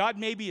out. God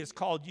maybe has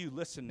called you,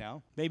 listen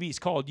now, maybe he's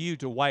called you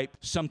to wipe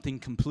something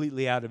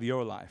completely out of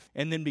your life.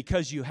 And then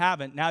because you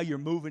haven't, now you're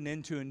moving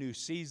into a new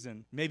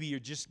season. Maybe you're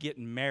just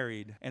getting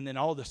married, and then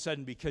all of a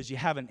sudden, because you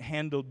haven't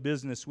handled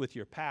business with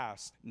your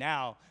past,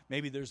 now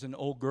maybe there's an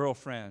old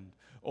girlfriend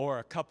or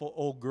a couple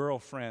old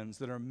girlfriends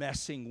that are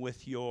messing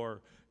with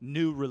your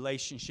new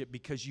relationship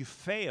because you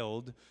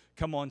failed,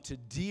 come on, to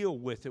deal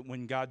with it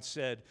when God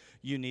said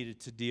you needed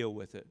to deal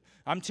with it.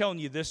 I'm telling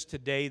you this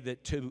today,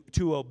 that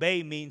to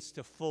obey means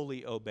to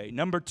fully obey.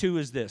 Number 2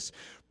 is this: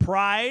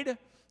 pride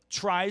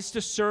tries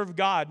to serve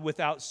God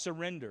without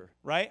surrender,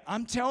 right?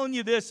 I'm telling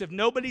you this, if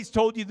nobody's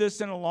told you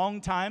this in a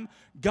long time,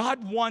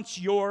 God wants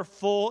your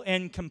full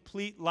and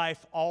complete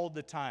life all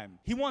the time.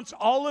 He wants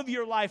all of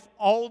your life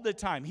all the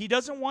time. He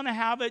doesn't want to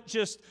have it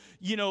just,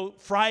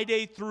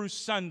 Friday through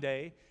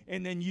Sunday,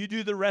 and then you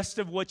do the rest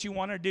of what you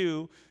want to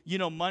do,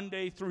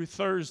 Monday through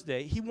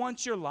Thursday. He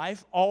wants your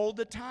life all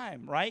the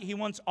time, right? He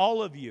wants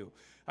all of you.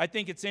 I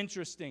think it's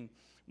interesting.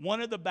 One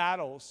of the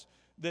battles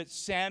that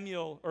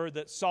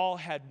Saul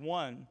had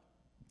won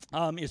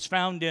is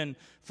found in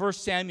 1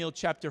 Samuel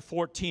chapter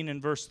 14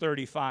 and verse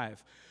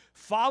 35.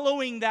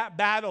 Following that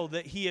battle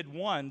that he had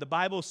won, the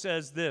Bible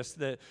says this,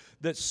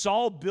 that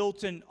Saul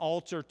built an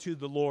altar to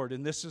the Lord,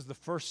 and this is the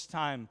first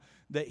time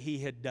that he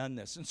had done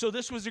this. And so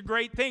this was a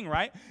great thing,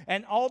 right?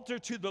 An altar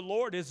to the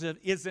Lord is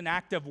an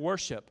act of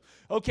worship.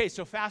 Okay,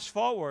 so fast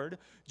forward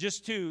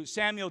just to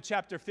Samuel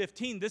chapter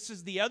 15. This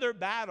is the other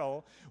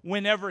battle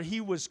whenever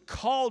he was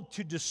called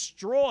to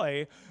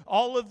destroy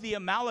all of the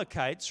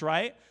Amalekites,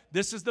 right?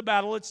 This is the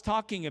battle it's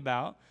talking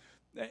about.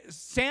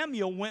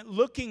 Samuel went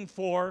looking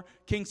for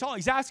King Saul.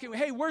 He's asking,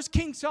 hey, where's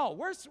King Saul?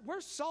 Where's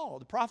Saul?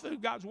 The prophet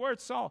of God's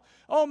word, Saul.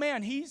 Oh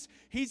man, he's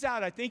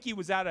out. I think he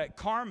was out at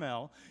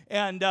Carmel.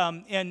 And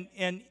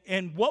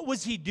what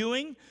was he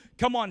doing?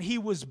 Come on,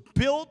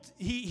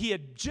 he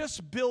had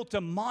just built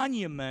a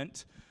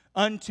monument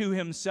unto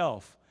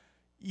himself.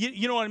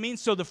 You know what I mean?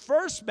 So the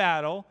first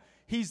battle,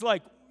 he's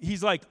like,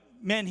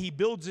 man, he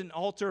builds an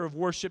altar of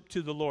worship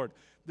to the Lord.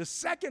 The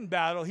second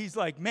battle, he's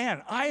like,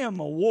 man, I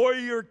am a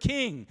warrior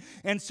king.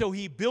 And so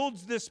he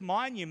builds this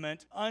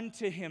monument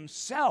unto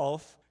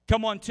himself,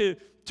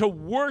 to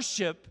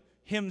worship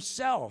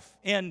himself.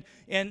 And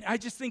I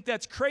just think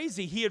that's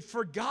crazy. He had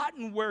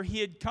forgotten where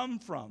he had come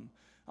from.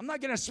 I'm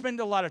not going to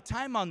spend a lot of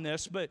time on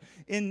this, but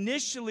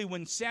initially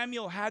when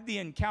Samuel had the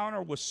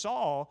encounter with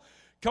Saul,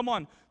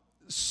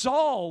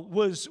 Saul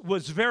was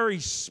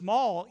very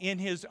small in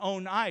his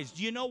own eyes.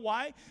 Do you know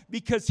why?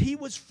 Because he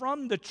was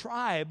from the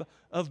tribe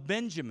of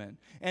Benjamin.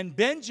 And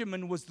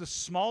Benjamin was the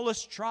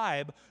smallest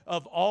tribe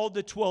of all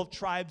the 12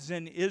 tribes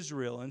in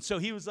Israel. And so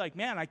he was like,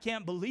 man, I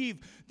can't believe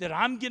that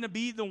I'm going to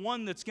be the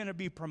one that's going to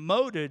be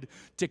promoted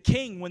to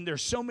king when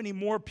there's so many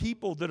more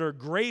people that are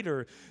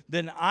greater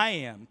than I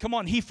am. Come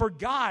on, he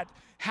forgot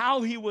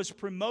how he was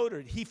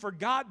promoted. He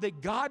forgot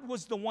that God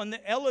was the one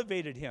that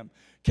elevated him.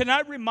 Can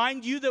I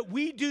remind you that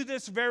we do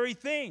this very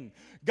thing?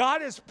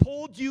 God has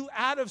pulled you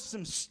out of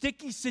some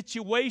sticky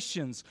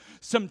situations,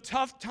 some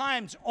tough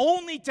times,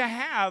 only to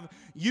have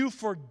you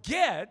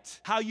forget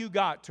how you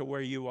got to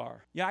where you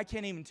are. Yeah, I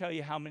can't even tell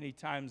you how many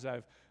times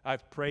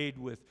I've prayed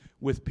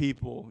with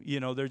people.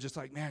 They're just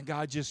like, man,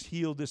 God, just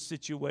heal this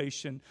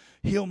situation.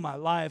 Heal my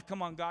life.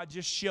 Come on, God,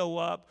 just show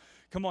up.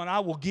 Come on, I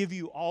will give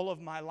you all of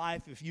my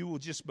life if you will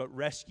just but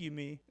rescue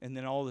me. And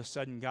then all of a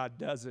sudden God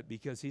does it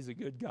because he's a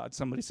good God.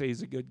 Somebody say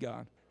he's a good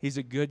God. He's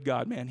a good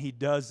God, man. He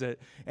does it.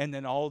 And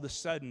then all of a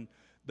sudden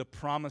the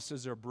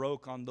promises are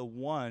broke on the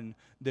one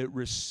that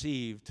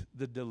received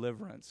the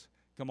deliverance.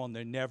 Come on,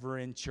 they're never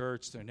in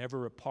church. They're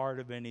never a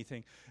part of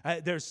anything.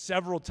 There's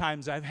several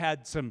times I've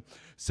had some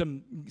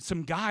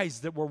guys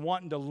that were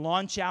wanting to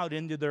launch out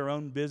into their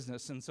own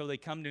business. And so they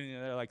come to me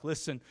and they're like,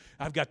 listen,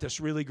 I've got this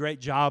really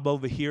great job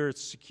over here.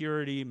 It's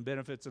security and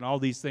benefits and all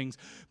these things.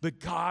 But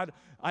God,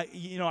 I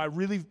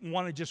really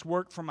want to just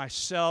work for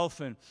myself.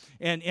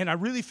 And I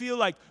really feel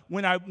like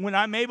when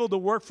I'm able to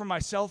work for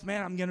myself,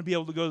 man, I'm going to be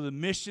able to go to the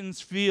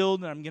missions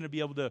field and I'm going to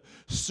be able to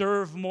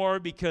serve more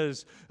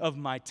because of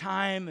my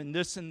time and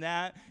this and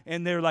that.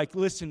 And they're like,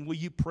 listen, will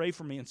you pray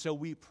for me? And so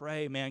we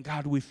pray, man,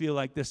 God, we feel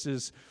like this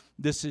is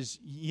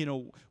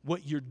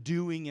what you're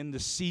doing in the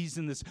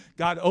season.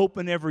 God,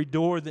 open every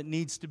door that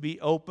needs to be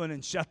open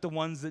and shut the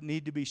ones that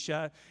need to be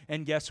shut.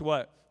 And guess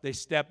what? They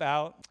step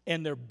out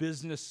and their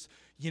business,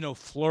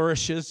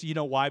 flourishes. You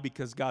know why?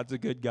 Because God's a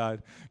good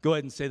God. Go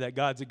ahead and say that.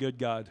 God's a good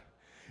God.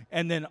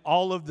 And then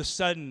all of the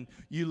sudden,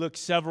 you look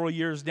several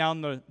years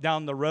down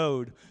the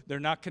road,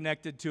 they're not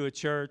connected to a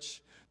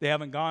church. They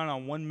haven't gone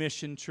on one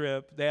mission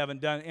trip. They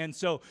haven't done. And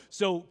so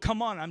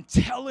come on, I'm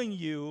telling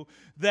you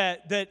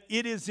that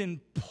it is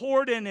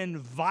important and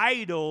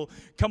vital,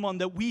 come on,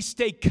 that we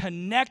stay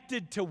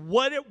connected to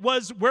what it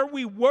was, where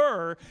we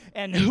were,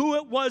 and who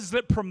it was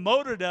that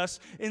promoted us,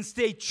 and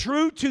stay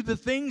true to the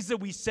things that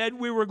we said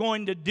we were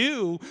going to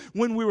do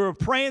when we were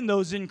praying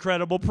those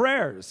incredible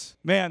prayers.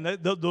 Man,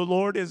 the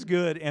Lord is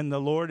good, and the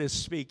Lord is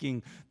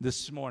speaking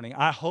this morning.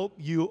 I hope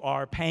you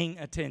are paying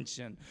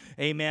attention.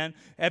 Amen.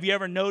 Have you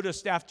ever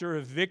noticed after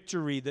a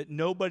victory that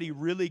nobody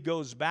really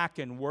goes back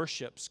and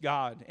worships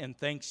God and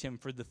thanks Him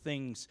for the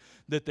things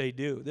that they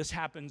do? This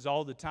happens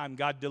all the time.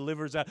 God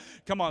delivers us.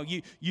 Come on,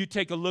 you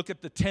take a look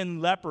at the 10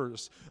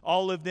 lepers.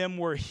 All of them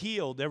were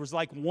healed. There was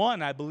like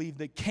one, I believe,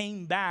 that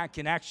came back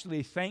and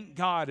actually thanked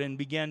God and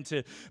began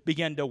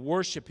to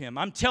worship Him.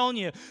 I'm telling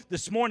you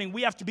this morning,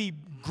 we have to be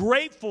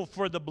grateful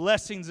for the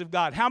blessings of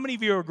God. How many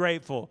of you are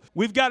grateful?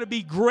 We've got to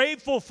be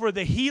grateful for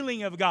the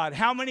healing of God.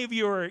 How many of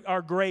you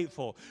are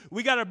grateful?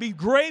 We got to be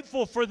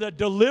grateful for the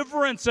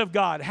deliverance of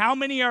God. How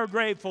many are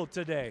grateful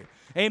today?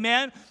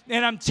 Amen?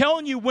 And I'm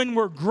telling you, when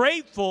we're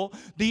grateful,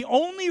 the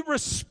only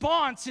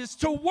response is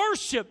to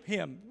worship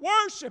Him.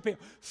 Worship Him.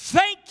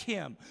 Thank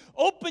Him.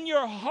 Open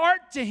your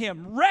heart to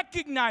Him.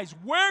 Recognize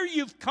where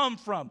you've come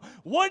from,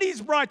 what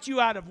He's brought you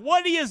out of,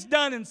 what He has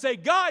done, and say,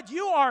 God,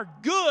 you are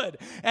good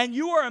and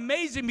you are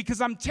amazing,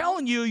 because I'm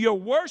telling you, your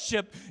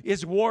worship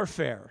is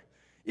warfare.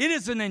 It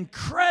is an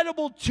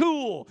incredible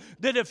tool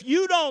that if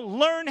you don't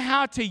learn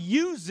how to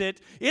use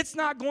it, it's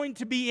not going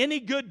to be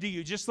any good to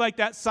you, just like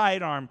that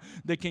sidearm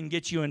that can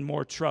get you in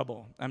more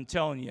trouble. I'm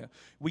telling you,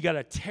 we got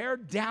to tear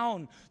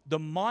down the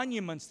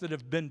monuments that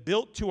have been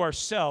built to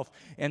ourselves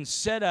and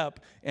set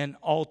up an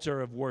altar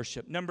of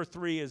worship. Number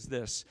 3 is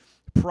this: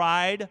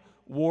 pride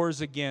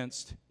wars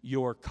against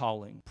your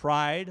calling.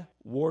 Pride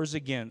wars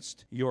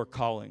against your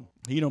calling.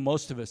 You know,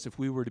 most of us, if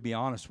we were to be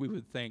honest, we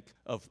would think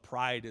of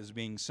pride as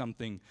being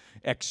something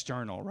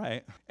external,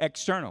 right?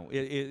 External.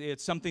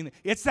 It's something,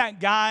 it's that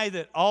guy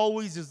that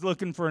always is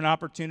looking for an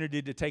opportunity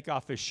to take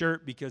off his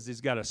shirt because he's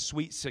got a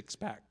sweet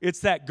six-pack. It's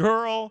that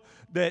girl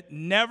that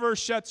never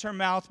shuts her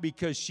mouth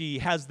because she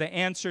has the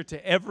answer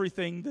to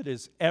everything that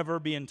is ever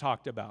being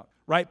talked about,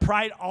 right?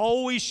 Pride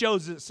always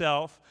shows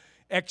itself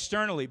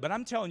externally. But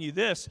I'm telling you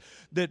this,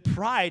 that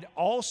pride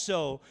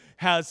also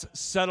has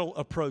subtle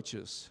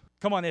approaches.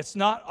 Come on, it's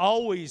not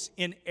always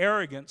in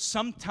arrogance.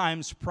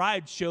 Sometimes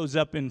pride shows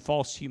up in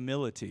false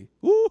humility.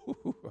 Ooh,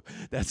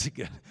 that's a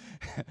good.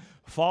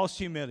 False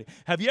humility.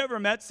 Have you ever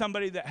met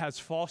somebody that has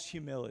false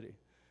humility?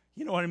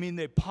 You know what I mean?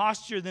 They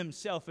posture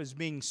themselves as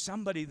being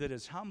somebody that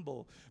is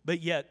humble,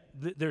 but yet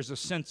there's a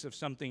sense of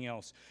something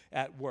else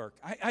at work.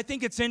 I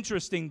think it's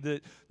interesting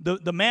that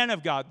the man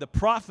of God, the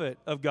prophet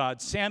of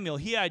God, Samuel,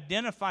 he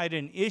identified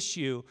an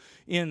issue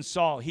in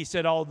Saul. He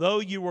said,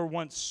 although you were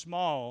once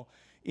small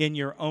in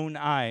your own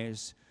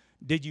eyes,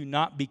 did you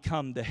not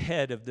become the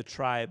head of the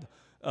tribe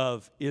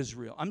of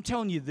Israel? I'm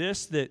telling you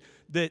this,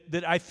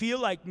 that I feel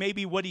like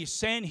maybe what he's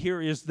saying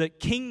here is that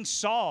King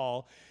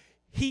Saul,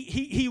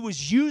 He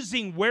was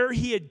using where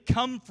he had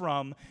come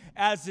from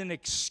as an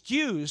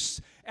excuse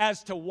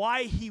as to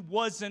why he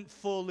wasn't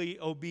fully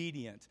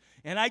obedient.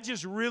 And I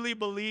just really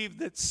believe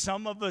that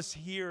some of us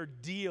here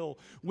deal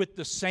with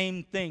the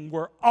same thing.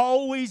 We're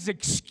always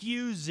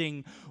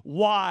excusing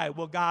why.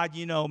 Well, God,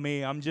 you know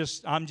me. I'm the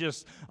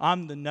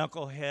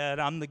knucklehead.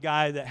 I'm the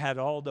guy that had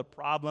all the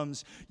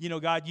problems. You know,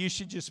 God, you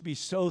should just be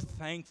so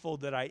thankful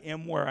that I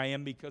am where I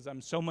am, because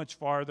I'm so much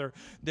farther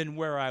than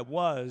where I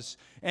was.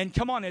 And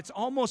come on, it's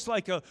almost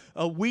like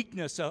a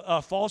weakness,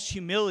 a false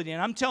humility.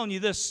 And I'm telling you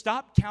this,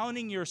 stop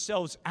counting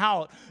yourselves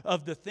out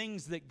of the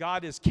things that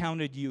God has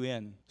counted you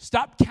in.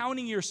 Stop counting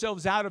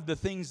yourselves out of the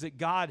things that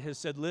God has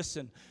said,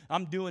 listen,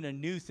 I'm doing a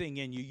new thing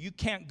in you. You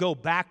can't go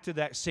back to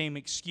that same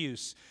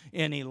excuse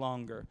any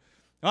longer.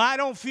 I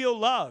don't feel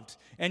loved.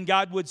 And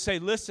God would say,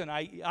 listen,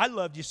 I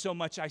loved you so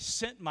much, I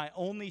sent my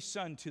only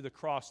son to the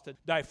cross to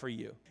die for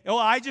you. Well,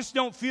 I just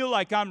don't feel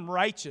like I'm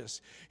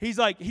righteous. He's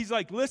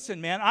like,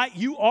 listen, man,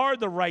 you are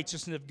the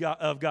righteousness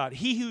of God.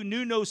 He who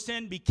knew no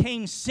sin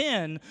became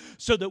sin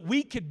so that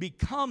we could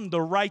become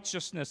the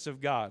righteousness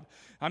of God.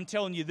 I'm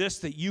telling you this,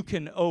 that you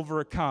can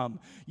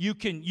overcome. You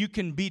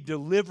can be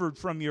delivered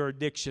from your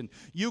addiction.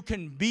 You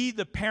can be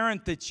the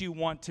parent that you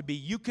want to be.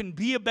 You can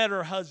be a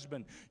better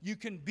husband. You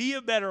can be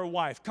a better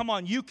wife. Come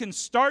on, you can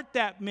start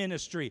that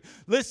ministry.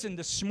 Listen,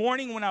 this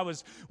morning when I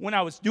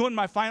was doing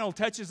my final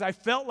touches, I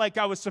felt like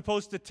I was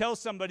supposed to tell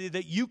somebody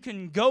that you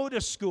can go to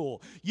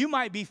school. You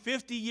might be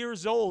 50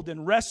 years old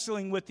and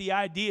wrestling with the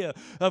idea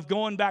of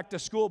going back to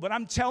school, but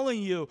I'm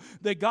telling you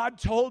that God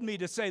told me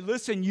to say,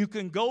 listen, you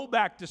can go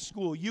back to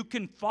school. You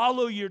can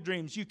follow your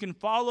dreams. You can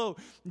follow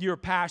your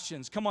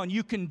passions. Come on,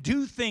 you can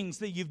do things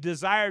that you've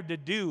desired to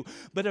do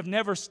but have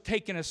never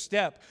taken a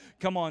step,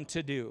 come on,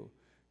 to do.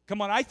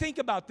 Come on, I think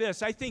about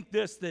this. I think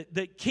this,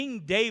 that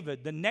King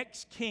David, the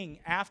next king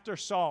after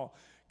Saul,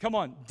 come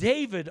on,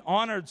 David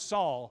honored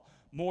Saul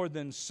more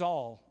than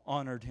Saul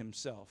honored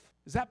himself.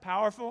 Is that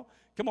powerful?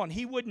 Come on,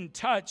 he wouldn't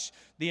touch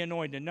the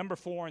anointed. Number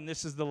 4, and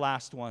this is the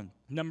last one.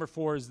 Number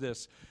 4 is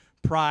this.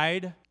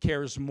 Pride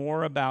cares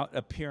more about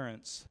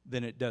appearance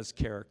than it does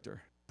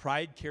character.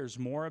 Pride cares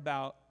more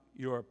about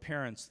your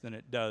appearance than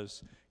it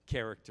does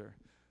character.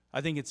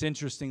 I think it's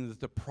interesting that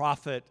the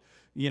prophet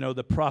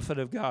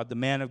of God, the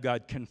man of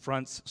God,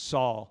 confronts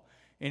Saul.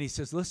 And he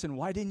says, listen,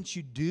 why didn't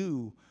you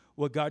do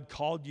what God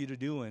called you to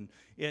do? And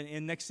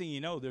next thing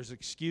you know, there's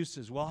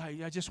excuses. Well,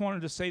 I just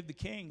wanted to save the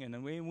king.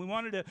 And we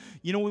wanted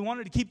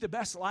to keep the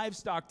best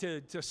livestock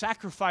to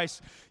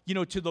sacrifice,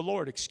 to the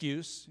Lord.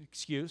 Excuse.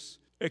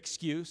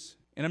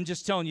 And I'm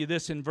just telling you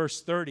this, in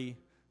verse 30,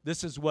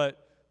 this is what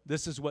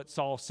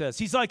Saul says.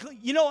 He's like,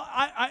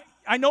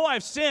 I know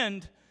I've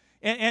sinned,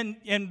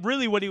 and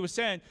really what he was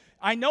saying,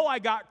 I know I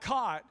got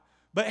caught,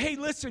 but hey,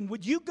 listen,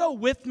 would you go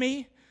with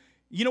me?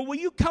 Will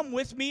you come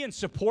with me and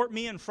support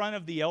me in front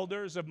of the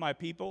elders of my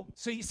people?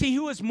 So you see, he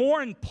was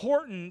more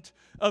important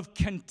of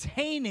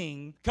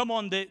containing,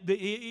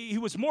 he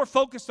was more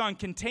focused on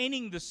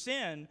containing the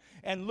sin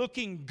and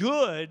looking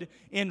good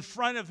in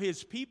front of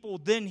his people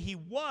than he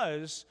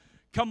was,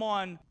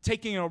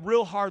 taking a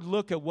real hard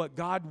look at what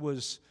God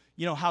was,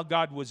 how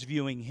God was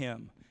viewing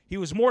him. He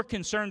was more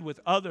concerned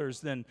with others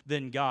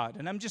than God.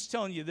 And I'm just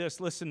telling you this.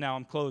 Listen now,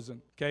 I'm closing.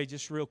 Okay,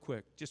 just real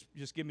quick.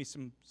 Just give me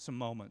some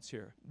moments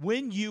here.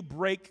 When you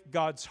break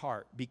God's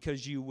heart,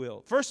 because you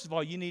will. First of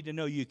all, you need to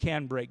know you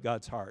can break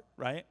God's heart,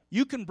 right?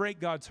 You can break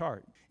God's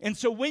heart. And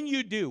so when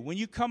you do, when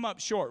you come up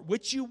short,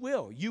 which you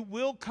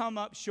will come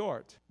up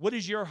short. What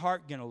is your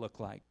heart going to look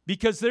like?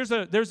 Because there's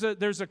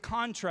a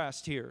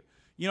contrast here.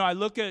 I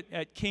look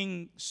at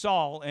King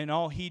Saul and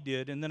all he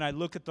did, and then I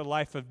look at the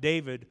life of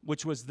David,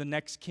 which was the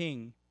next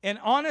king. And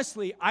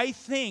honestly, I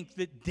think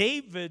that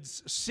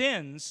David's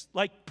sins,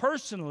 like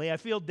personally, I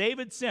feel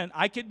David's sin.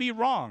 I could be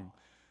wrong.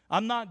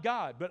 I'm not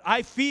God, but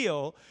I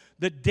feel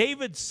that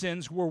David's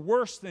sins were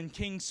worse than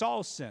King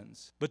Saul's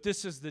sins. But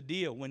this is the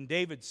deal. When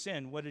David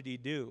sinned, what did he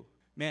do?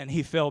 Man,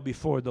 he fell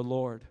before the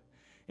Lord.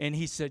 And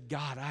he said,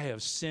 God, I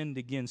have sinned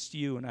against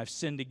you, and I've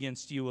sinned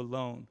against you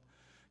alone.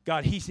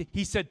 God, he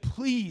said,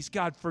 please,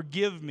 God,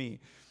 forgive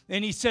me.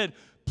 And he said,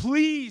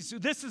 please,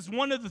 this is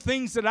one of the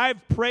things that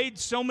I've prayed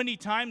so many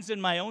times in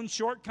my own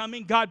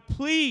shortcoming. God,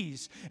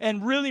 please,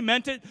 and really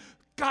meant it.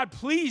 God,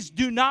 please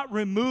do not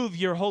remove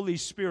your Holy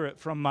Spirit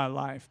from my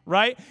life,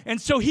 right?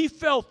 And so he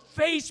fell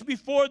face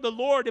before the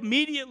Lord,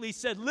 immediately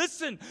said,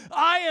 listen,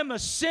 I am a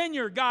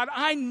sinner, God.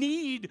 I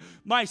need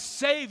my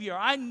Savior.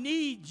 I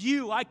need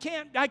you. I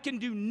can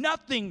do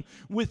nothing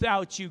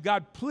without you,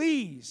 God,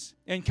 please.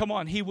 And come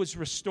on, he was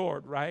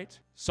restored, right?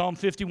 Psalm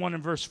 51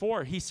 and verse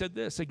 4, he said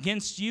this,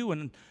 against you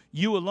and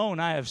you alone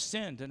I have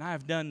sinned, and I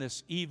have done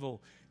this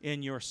evil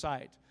in your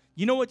sight.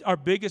 You know what our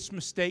biggest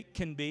mistake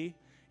can be?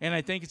 And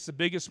I think it's the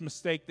biggest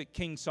mistake that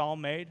King Saul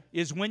made,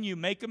 is when you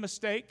make a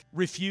mistake,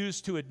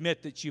 refuse to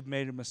admit that you've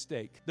made a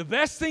mistake. The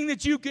best thing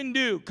that you can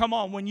do, come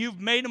on, when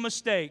you've made a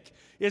mistake,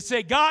 is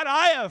say, God,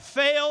 I have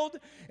failed,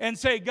 and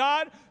say,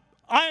 God,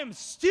 I am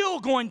still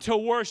going to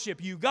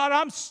worship you. God,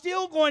 I'm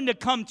still going to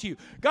come to you.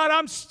 God,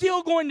 I'm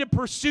still going to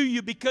pursue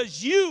you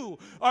because you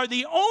are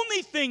the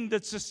only thing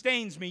that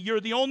sustains me.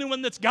 You're the only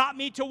one that's got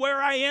me to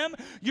where I am.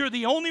 You're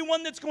the only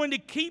one that's going to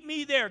keep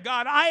me there.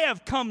 God, I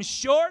have come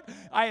short.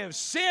 I have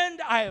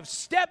sinned. I have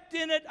stepped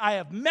in it. I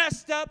have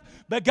messed up.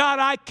 But God,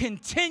 I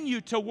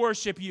continue to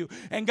worship you.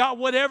 And God,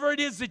 whatever it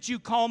is that you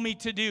call me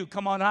to do,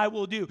 come on, I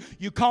will do.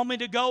 You call me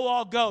to go,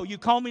 I'll go. You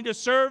call me to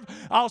serve,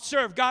 I'll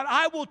serve. God,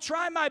 I will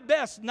try my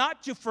best not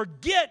to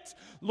forget,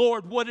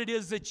 Lord, what it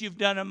is that you've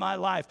done in my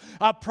life.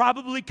 I'll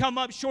probably come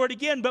up short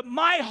again, but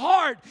my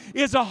heart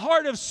is a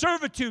heart of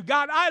servitude.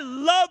 God, I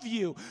love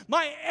you.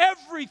 My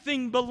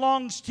everything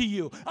belongs to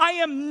you. I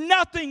am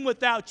nothing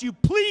without you.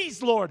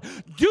 Please, Lord,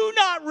 do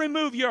not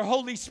remove your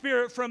Holy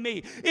Spirit from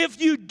me.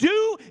 If you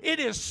do, it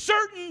is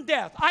certain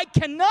death. I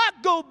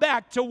cannot go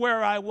back to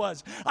where I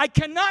was. I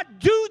cannot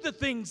do the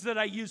things that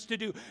I used to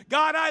do.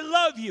 God, I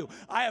love you.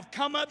 I have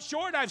come up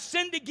short. I've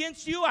sinned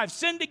against you. I've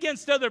sinned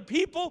against other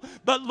people.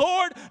 But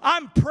Lord,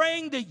 I'm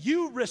praying that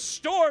you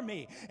restore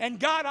me. And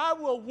God, I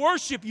will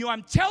worship you.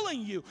 I'm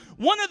telling you,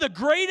 one of the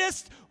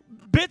greatest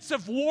bits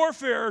of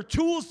warfare or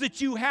tools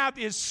that you have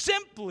is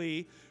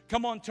simply,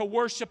 come on, to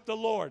worship the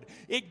Lord.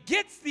 It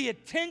gets the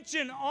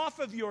attention off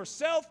of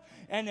yourself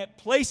and it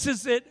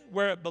places it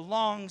where it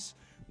belongs,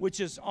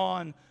 which is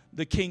on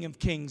the King of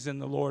Kings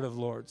and the Lord of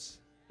Lords.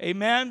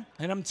 Amen?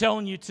 And I'm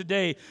telling you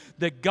today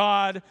that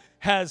God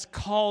has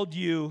called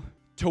you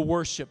to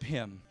worship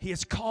him. He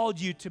has called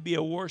you to be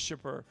a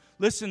worshiper.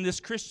 Listen, this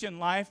Christian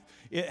life,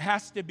 it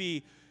has to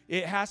be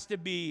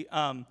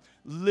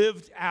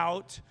lived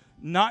out,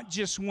 not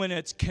just when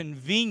it's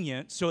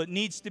convenient. So it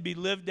needs to be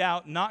lived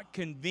out not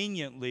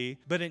conveniently,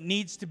 but it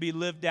needs to be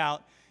lived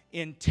out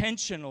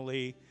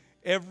intentionally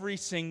every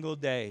single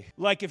day.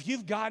 Like if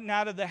you've gotten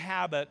out of the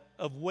habit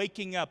of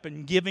waking up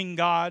and giving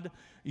God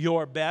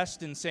your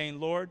best and saying,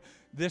 Lord,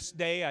 this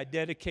day I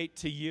dedicate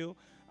to you,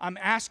 I'm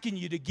asking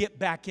you to get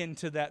back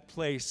into that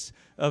place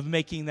of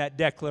making that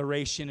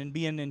declaration and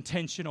being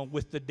intentional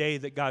with the day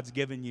that God's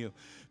given you.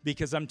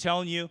 Because I'm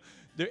telling you,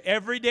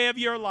 every day of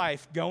your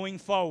life going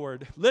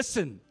forward,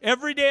 listen,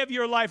 every day of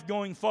your life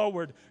going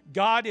forward,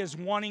 God is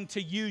wanting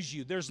to use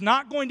you. There's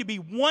not going to be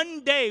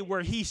one day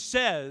where he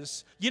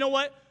says, you know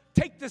what,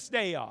 take this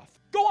day off.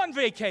 Go on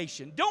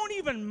vacation. Don't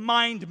even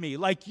mind me.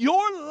 Like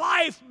your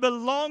life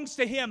belongs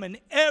to him, and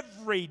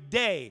every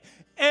day,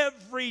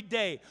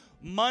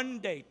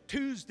 Monday,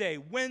 Tuesday,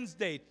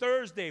 Wednesday,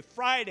 Thursday,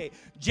 Friday,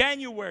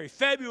 January,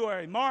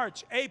 February,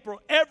 March,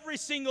 April, every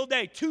single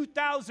day,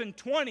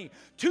 2020,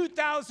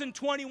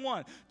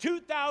 2021,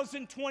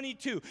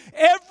 2022,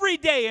 every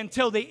day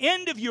until the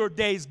end of your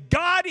days,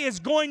 God is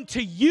going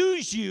to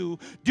use you.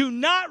 Do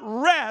not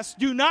rest,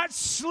 do not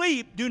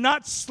sleep, do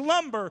not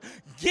slumber.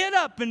 Get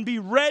up and be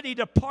ready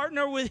to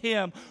partner with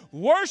him,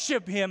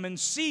 worship him, and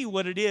see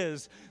what it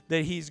is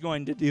that he's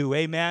going to do.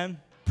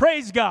 Amen.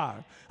 Praise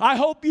God. I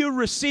hope you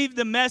received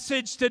the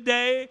message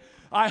today.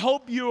 I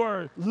hope you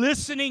are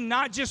listening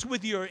not just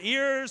with your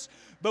ears,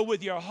 but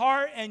with your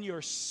heart and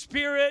your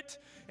spirit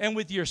and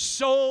with your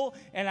soul.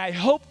 And I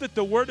hope that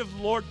the word of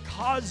the Lord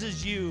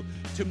causes you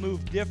to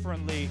move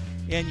differently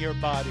in your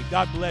body.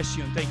 God bless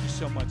you, and thank you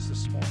so much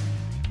this morning.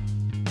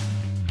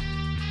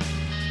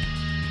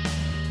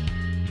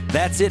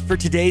 That's it for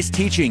today's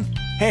teaching.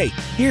 Hey,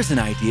 here's an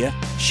idea.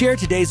 Share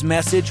today's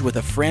message with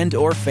a friend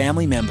or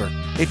family member.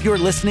 If you're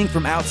listening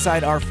from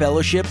outside our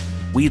fellowship,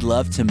 we'd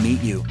love to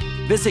meet you.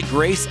 Visit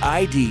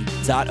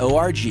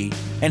graceid.org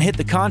and hit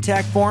the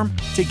contact form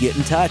to get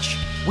in touch.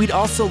 We'd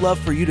also love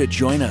for you to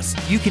join us.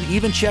 You can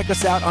even check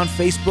us out on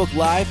Facebook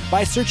Live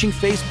by searching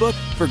Facebook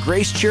for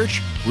Grace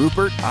Church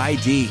Rupert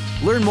ID.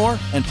 Learn more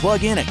and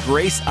plug in at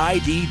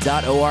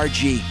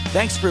graceid.org.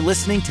 Thanks for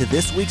listening to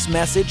this week's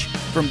message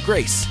from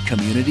Grace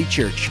Community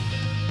Church.